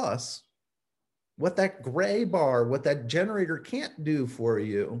 Plus, what that gray bar, what that generator can't do for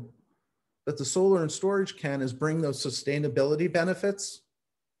you, but the solar and storage can, is bring those sustainability benefits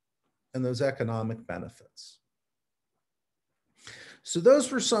and those economic benefits. So those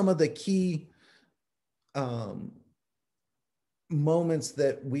were some of the key moments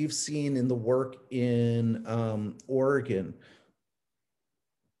that we've seen in the work in Oregon.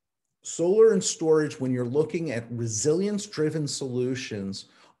 Solar and storage, when you're looking at resilience-driven solutions,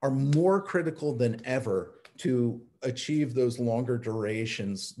 are more critical than ever to achieve those longer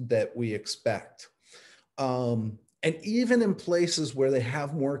durations that we expect. And even in places where they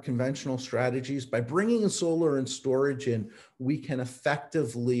have more conventional strategies, by bringing solar and storage in, we can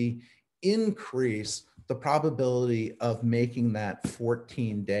effectively increase the probability of making that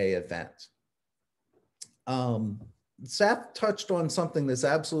 14-day event. Seth touched on something that's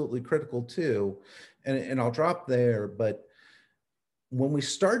absolutely critical too, and I'll drop there, but when we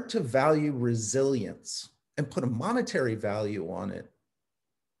start to value resilience and put a monetary value on it,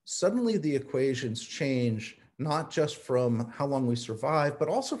 suddenly the equations change, not just from how long we survive, but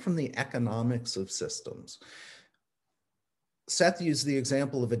also from the economics of systems. Seth used the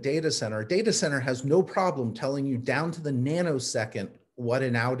example of a data center. A data center has no problem telling you down to the nanosecond what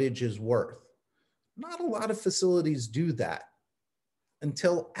an outage is worth. Not a lot of facilities do that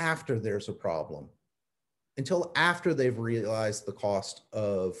until after there's a problem, until after they've realized the cost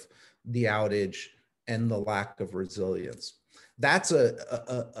of the outage and the lack of resilience. That's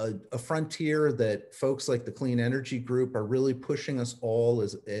a frontier that folks like the Clean Energy Group are really pushing us all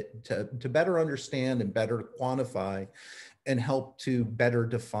to better understand and better quantify and help to better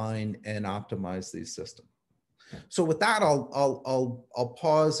define and optimize these systems. So with that, I'll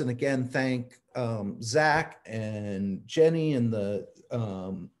pause and again thank Zach and Jenny and the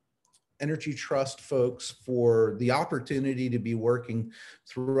Energy Trust folks for the opportunity to be working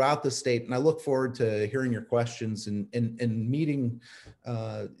throughout the state. And I look forward to hearing your questions and meeting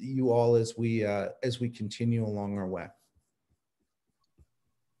you all as we continue along our way.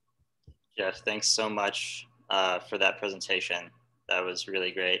 Geoff, thanks so much for that presentation. That was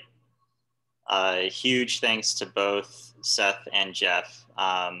really great. Huge thanks to both Seth and Geoff.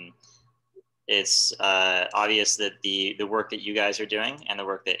 It's obvious that the work that you guys are doing and the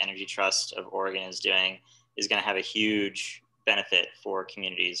work that Energy Trust of Oregon is doing is going to have a huge benefit for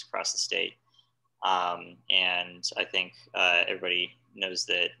communities across the state. And I think everybody knows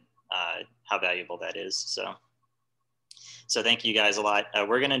that how valuable that is. So thank you guys a lot.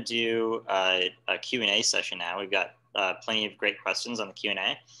 We're going to do a Q&A session now. We've got plenty of great questions on the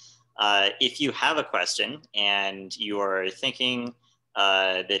Q&A. If you have a question and you're thinking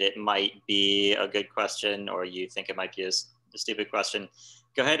that it might be a good question, or you think it might be a stupid question,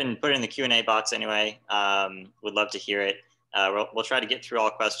 go ahead and put it in the Q&A box anyway. Would love to hear it. We'll try to get through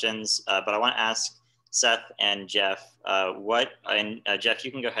all questions, but I want to ask Seth and Geoff, Geoff,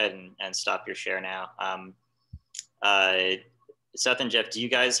 you can go ahead and stop your share now. Seth and Geoff, do you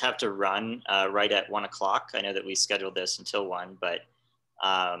guys have to run right at 1 o'clock? I know that we scheduled this until 1, but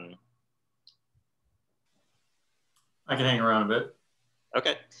I can hang around a bit.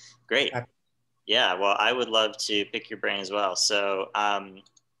 Okay, great. Yeah, well, I would love to pick your brain as well. So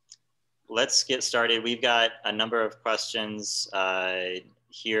let's get started. We've got a number of questions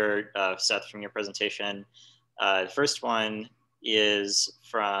here, Seth, from your presentation. The first one is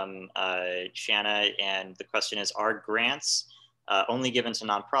from Shanna, and the question is, are grants only given to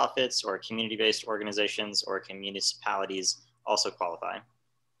nonprofits or community-based organizations, or can municipalities also qualify?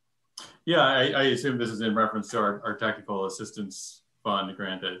 Yeah, I assume this is in reference to our technical assistance fund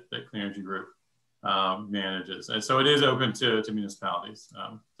grant that Clean Energy Group manages. And so it is open to municipalities.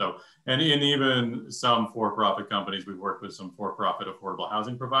 And even some for-profit companies. We've worked with some for-profit affordable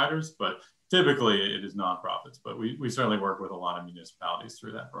housing providers, but typically it is nonprofits, but we certainly work with a lot of municipalities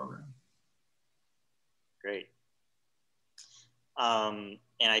through that program. Great. And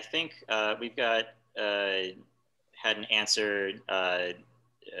I think we've got had an answer, a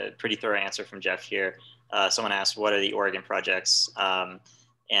pretty thorough answer from Geoff here. Someone asked, what are the Oregon projects? And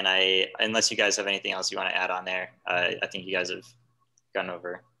unless you guys have anything else you want to add on there, I think you guys have gone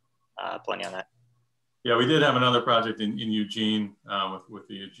over plenty on that. Yeah, we did have another project in Eugene with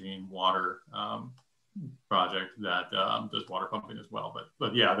the Eugene water project that does water pumping as well.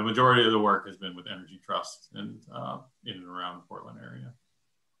 But yeah, the majority of the work has been with Energy Trust and in and around the Portland area.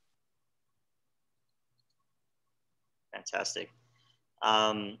 Fantastic.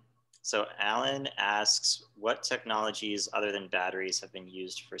 So Alan asks, what technologies other than batteries have been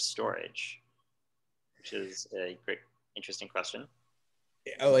used for storage? Which is a great, interesting question.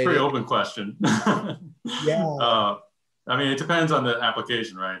 Oh, pretty open question. Yeah. I mean, it depends on the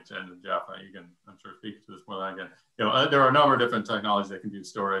application, right? And Geoff, you can, I'm sure, speak to this more than I can. You know, there are a number of different technologies that can do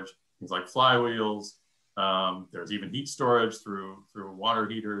storage, things like flywheels. There's even heat storage through water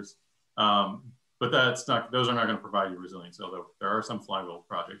heaters. But those are not going to provide you resilience, although there are some flywheel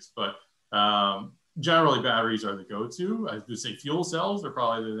projects. But generally, batteries are the go-to. I would say fuel cells are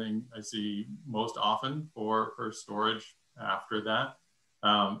probably the thing I see most often for storage after that.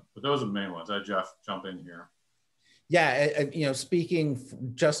 But those are the main ones. Geoff, jump in here. Yeah, you know,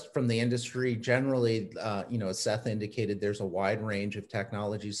 speaking just from the industry generally, you know, as Seth indicated, there's a wide range of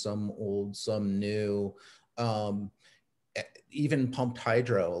technologies, some old, some new. Even pumped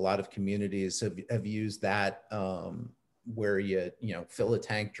hydro, a lot of communities have used that, where you fill a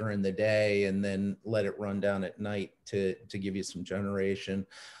tank during the day and then let it run down at night to give you some generation.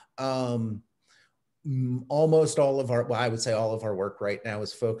 Almost all of our, well, I would say all of our work right now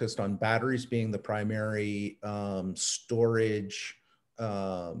is focused on batteries being the primary storage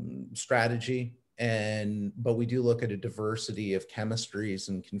strategy, but we do look at a diversity of chemistries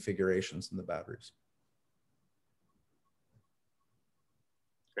and configurations in the batteries.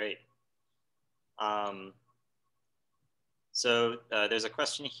 Great. So there's a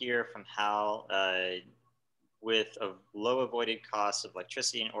question here from Hal. With a low avoided cost of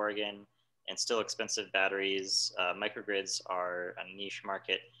electricity in Oregon and still expensive batteries, microgrids are a niche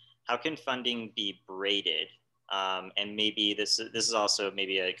market. How can funding be braided? And maybe this is also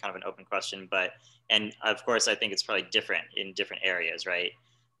maybe a kind of an open question, and of course, I think it's probably different in different areas, right?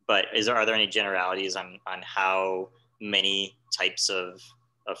 But are there any generalities on how many types of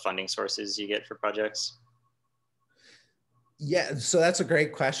funding sources you get for projects? Yeah, so that's a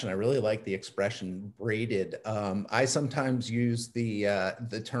great question. I really like the expression braided. I sometimes use the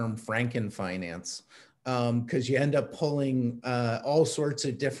term frankenfinance because you end up pulling all sorts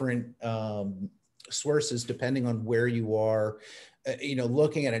of different sources depending on where you are.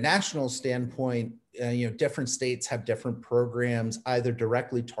 Looking at a national standpoint, different states have different programs either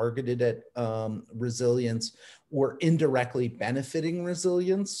directly targeted at resilience or indirectly benefiting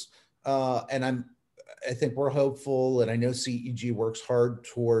resilience. And I think we're hopeful, and I know CEG works hard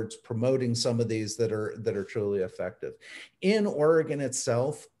towards promoting some of these that are truly effective. In Oregon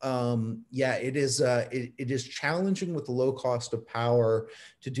itself, it is challenging with the low cost of power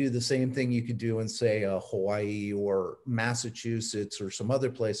to do the same thing you could do in, say, Hawaii or Massachusetts or some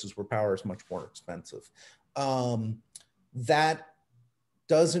other places where power is much more expensive. That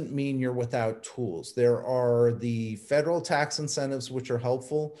doesn't mean you're without tools. There are the federal tax incentives, which are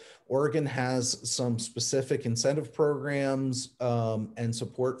helpful. Oregon has some specific incentive programs and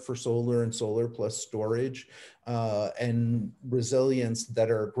support for solar and solar plus storage and resilience that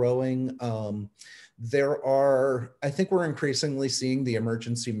are growing. I think we're increasingly seeing the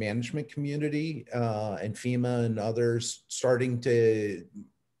emergency management community and FEMA and others starting to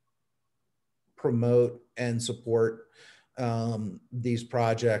promote and support these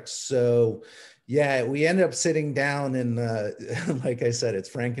projects. So yeah, we end up sitting down and like I said, it's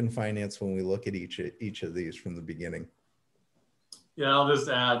Frankenfinance when we look at each of these from the beginning. Yeah, I'll just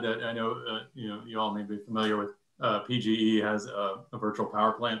add that I know you all may be familiar with PGE has a virtual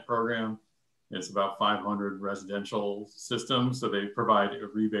power plant program. It's about 500 residential systems, so they provide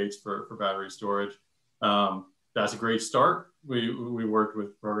rebates for battery storage. That's a great start. We worked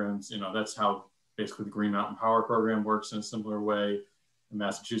with programs, that's how basically the Green Mountain Power Program works in a similar way. And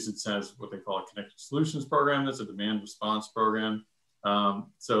Massachusetts has what they call a Connected Solutions Program. That's a demand response program.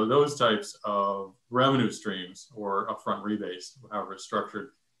 So those types of revenue streams or upfront rebates, however it's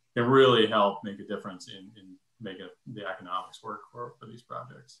structured, can really help make a difference in making the economics work for these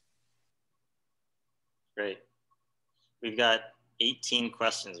projects. Great. We've got 18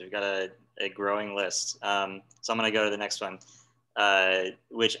 questions. We've got a growing list. So I'm going to go to the next one.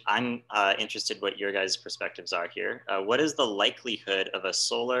 Which I'm interested what your guys' perspectives are here. What is the likelihood of a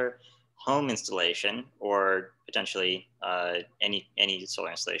solar home installation, or potentially any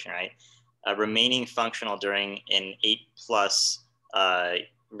solar installation, right, remaining functional during an 8+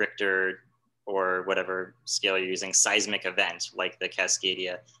 Richter or whatever scale you're using seismic event, like the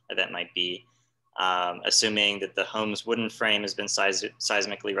Cascadia event might be, assuming that the home's wooden frame has been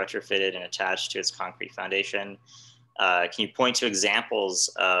seismically retrofitted and attached to its concrete foundation? Can you point to examples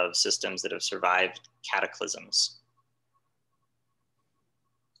of systems that have survived cataclysms?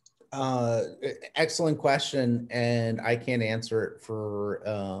 Excellent question, and I can't answer it for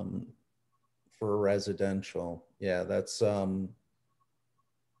residential. Yeah, that's a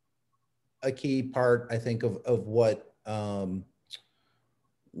key part, I think, of what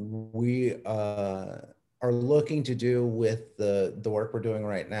we are looking to do with the work we're doing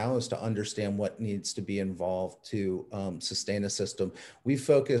right now is to understand what needs to be involved to sustain a system. We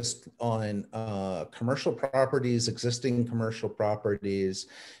focused on commercial properties, existing commercial properties,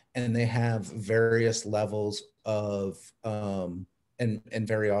 and they have various levels of, and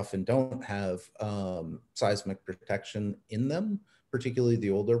very often don't have seismic protection in them, particularly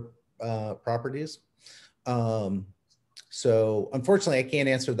the older properties. So unfortunately, I can't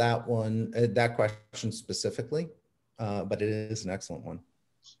answer that one, that question specifically, but it is an excellent one.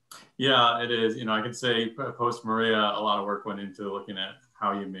 Yeah, it is. I could say post Maria, a lot of work went into looking at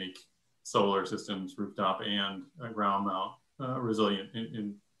how you make solar systems, rooftop and ground mount, resilient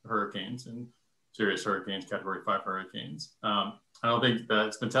in hurricanes and serious hurricanes, Category 5 hurricanes. I don't think that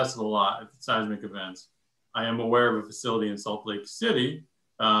it's been tested a lot at seismic events. I am aware of a facility in Salt Lake City,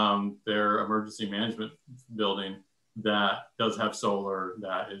 their emergency management building, that does have solar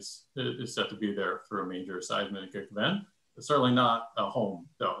that is set to be there for a major seismic event. It's certainly not a home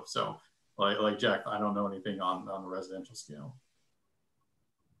though. So like Jack, I don't know anything on the residential scale.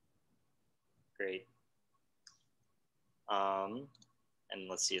 Great. And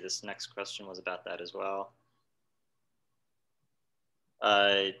let's see, this next question was about that as well.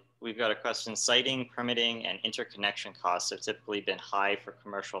 We've got a question. Siting, permitting, and interconnection costs have typically been high for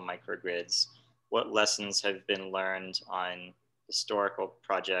commercial microgrids. What lessons have been learned on historical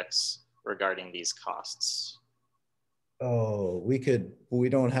projects regarding these costs? Oh, we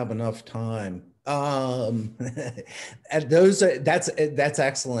don't have enough time. And that's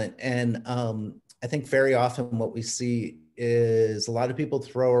excellent. And I think very often what we see is a lot of people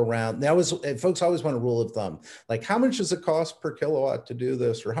throw around, folks always want a rule of thumb, like how much does it cost per kilowatt to do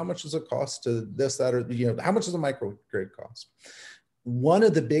this? Or how much does it cost to this, that, or, how much does a microgrid cost? One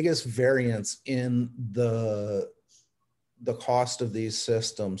of the biggest variants in the the cost of these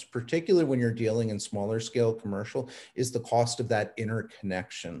systems, particularly when you're dealing in smaller scale commercial, is the cost of that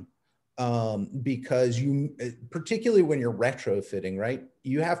interconnection. Because you, particularly when you're retrofitting, right?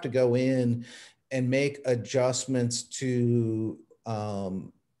 You have to go in and make adjustments to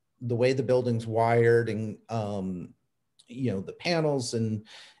the way the building's wired and, you know, the panels, and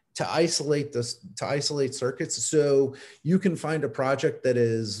to isolate circuits. So you can find a project that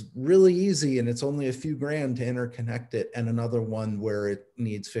is really easy and it's only a few grand to interconnect it, and another one where it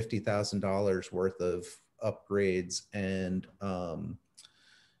needs $50,000 worth of upgrades and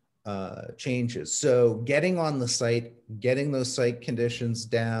changes. So getting on the site, getting those site conditions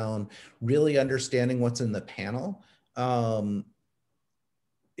down, really understanding what's in the panel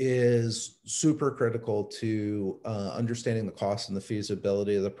is super critical to understanding the cost and the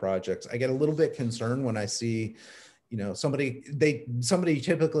feasibility of the projects. I get a little bit concerned when I see, you know, somebody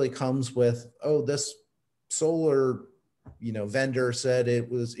typically comes with, oh, this solar, you know, vendor said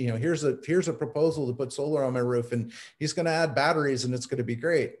it was, you know, here's a proposal to put solar on my roof and he's going to add batteries and it's going to be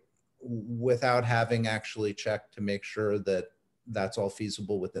great, without having actually checked to make sure that that's all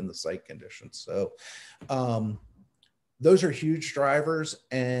feasible within the site conditions. So those are huge drivers,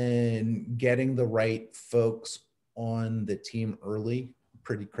 and getting the right folks on the team early,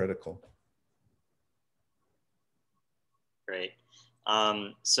 pretty critical. Great.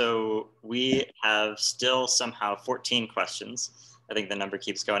 So we have still somehow 14 questions. I think the number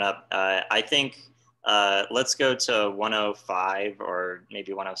keeps going up. I think let's go to 105 or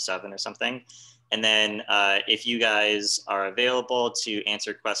maybe 107 or something. And then if you guys are available to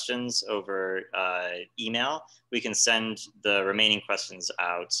answer questions over email, we can send the remaining questions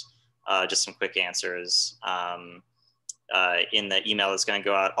out, just some quick answers in the email that's going to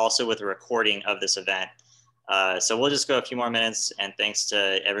go out, also with a recording of this event. So we'll just go a few more minutes, and thanks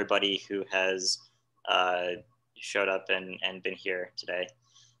to everybody who has showed up and been here today.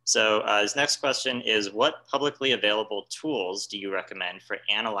 So his next question is, what publicly available tools do you recommend for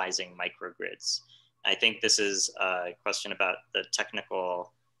analyzing microgrids? I think this is a question about the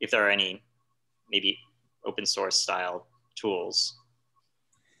technical, if there are any maybe open source style tools.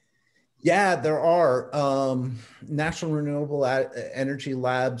 Yeah, there are. National Renewable Energy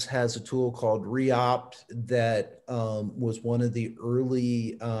Labs has a tool called REOPT that was one of the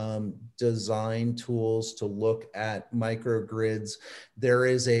early design tools to look at microgrids. There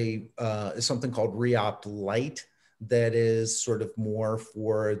is something called REOPT Lite that is sort of more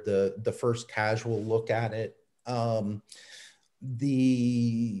for the first casual look at it.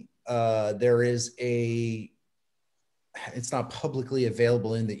 There is it's not publicly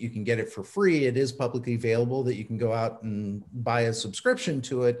available in that you can get it for free. It is publicly available that you can go out and buy a subscription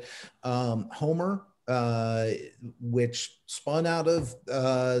to it. Homer, which spun out of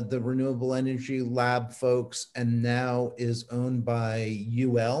the Renewable Energy Lab folks and now is owned by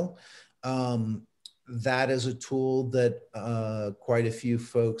UL. That is a tool that quite a few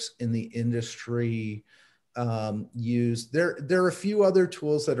folks in the industry use. There are a few other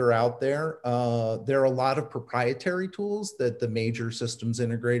tools that are out there. There are a lot of proprietary tools that the major systems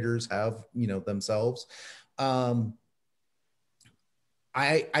integrators have, you know, themselves.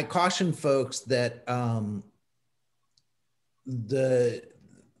 I caution folks that the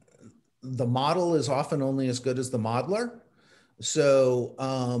model is often only as good as the modeler. So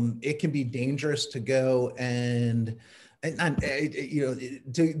it can be dangerous to go and you know,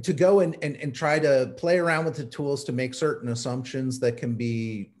 to go and try to play around with the tools to make certain assumptions that can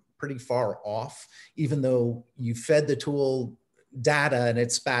be pretty far off, even though you fed the tool data and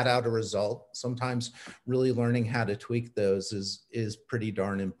it spat out a result. Sometimes really learning how to tweak those is pretty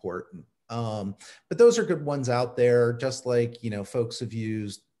darn important. But those are good ones out there, just like, you know, folks have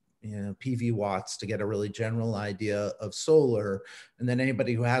used, you know, PV watts to get a really general idea of solar. And then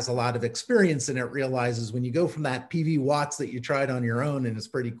anybody who has a lot of experience in it realizes when you go from that PV watts that you tried on your own and it's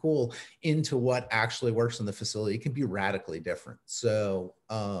pretty cool into what actually works in the facility, it can be radically different. So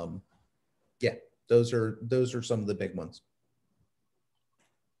yeah, those are some of the big ones.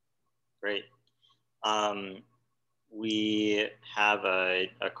 Great. We have a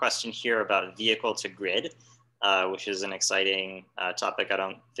question here about vehicle to grid, which is an exciting topic. I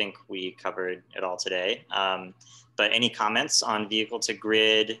don't think we covered it all today. But any comments on vehicle to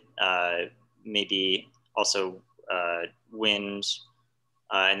grid, maybe also wind,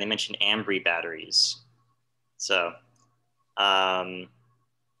 and they mentioned Ambri batteries. So I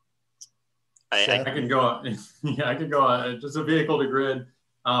can go on. Yeah, I can go on. Just a vehicle to grid.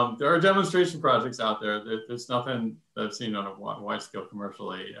 There are demonstration projects out there. There's nothing that I've seen on a wide scale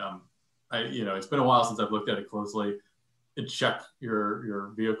commercially. You know, it's been a while since I've looked at it closely. check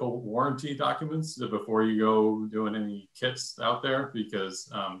your vehicle warranty documents before you go doing any kits out there,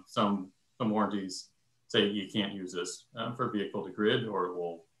 because some warranties say you can't use this for vehicle to grid, or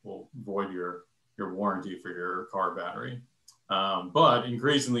will void your warranty for your car battery. But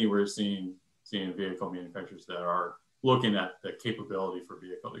increasingly, we're seeing vehicle manufacturers that are looking at the capability for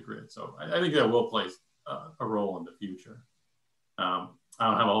vehicle to grid. So I think that will play a role in the future. I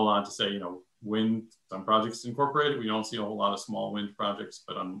don't have a whole lot to say. Wind, some projects incorporated. We don't see a whole lot of small wind projects,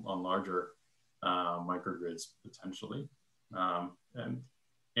 but on larger microgrids potentially. And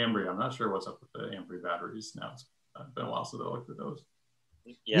Ambry, I'm not sure what's up with the Ambry batteries now. It's been a while since I looked at those.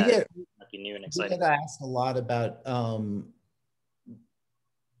 Yeah, that'd be new and exciting. We get asked a lot about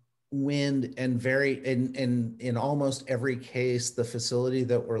wind, and in almost every case, the facility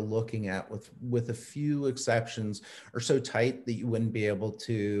that we're looking at, with a few exceptions, are so tight that you wouldn't be able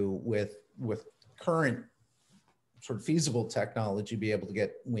to, with current sort of feasible technology, be able to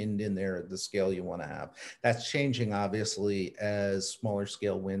get wind in there at the scale you want to have. That's changing, obviously, as smaller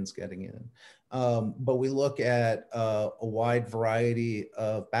scale wind's getting in. But we look at a wide variety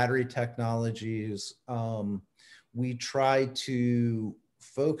of battery technologies. We try to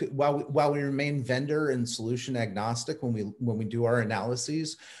focus, while we remain vendor and solution agnostic when we do our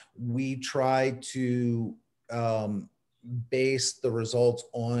analyses, we try to base the results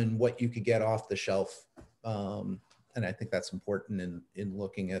on what you could get off the shelf. And I think that's important in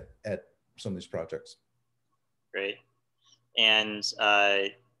looking at some of these projects. Great. And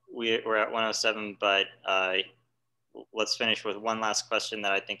we're at 107, but let's finish with one last question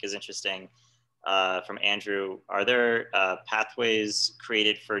that I think is interesting from Andrew. Are there pathways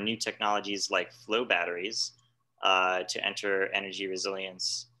created for new technologies like flow batteries to enter energy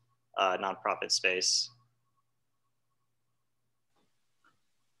resilience nonprofit space?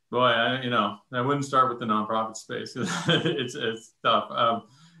 Boy, I wouldn't start with the nonprofit space. it's tough.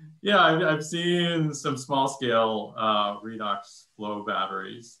 Yeah, I've seen some small scale redox flow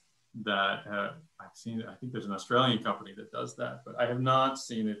batteries that I've seen. I think there's an Australian company that does that, but I have not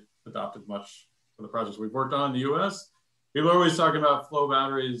seen it adopted much for the projects we've worked on in the US. People are always talking about flow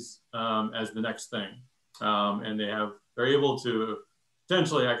batteries as the next thing. And they're able to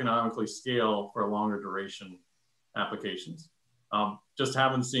potentially economically scale for longer duration applications. Just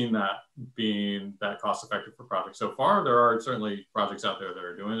haven't seen that being that cost effective for projects so far. There are certainly projects out there that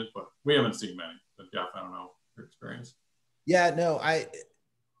are doing it, but we haven't seen many. But Geoff, I don't know your experience. Yeah, no,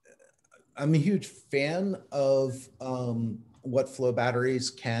 I'm a huge fan of what flow batteries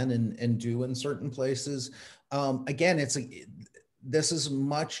can and do in certain places. Again, this is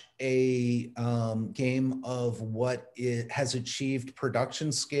much a game of what it has achieved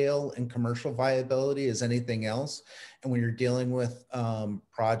production scale and commercial viability as anything else. And when you're dealing with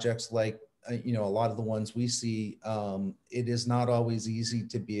projects like, a lot of the ones we see, it is not always easy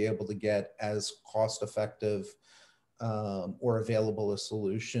to be able to get as cost effective or available a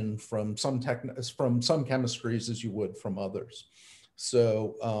solution from some chemistries as you would from others.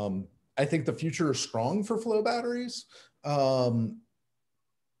 So I think the future is strong for flow batteries.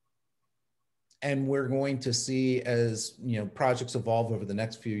 And we're going to see, as projects evolve over the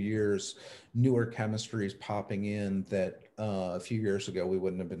next few years, newer chemistries popping in that a few years ago we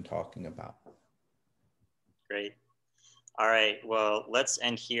wouldn't have been talking about. Great. All right, well, let's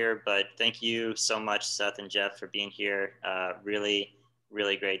end here, but thank you so much, Seth and Geoff, for being here. Really,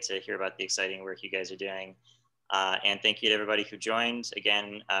 really great to hear about the exciting work you guys are doing. And thank you to everybody who joined.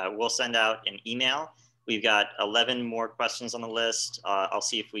 Again, we'll send out an email. We've got 11 more questions on the list. I'll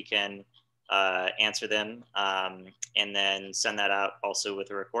see if we can answer them and then send that out also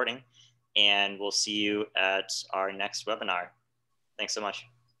with a recording. And we'll see you at our next webinar. Thanks so much.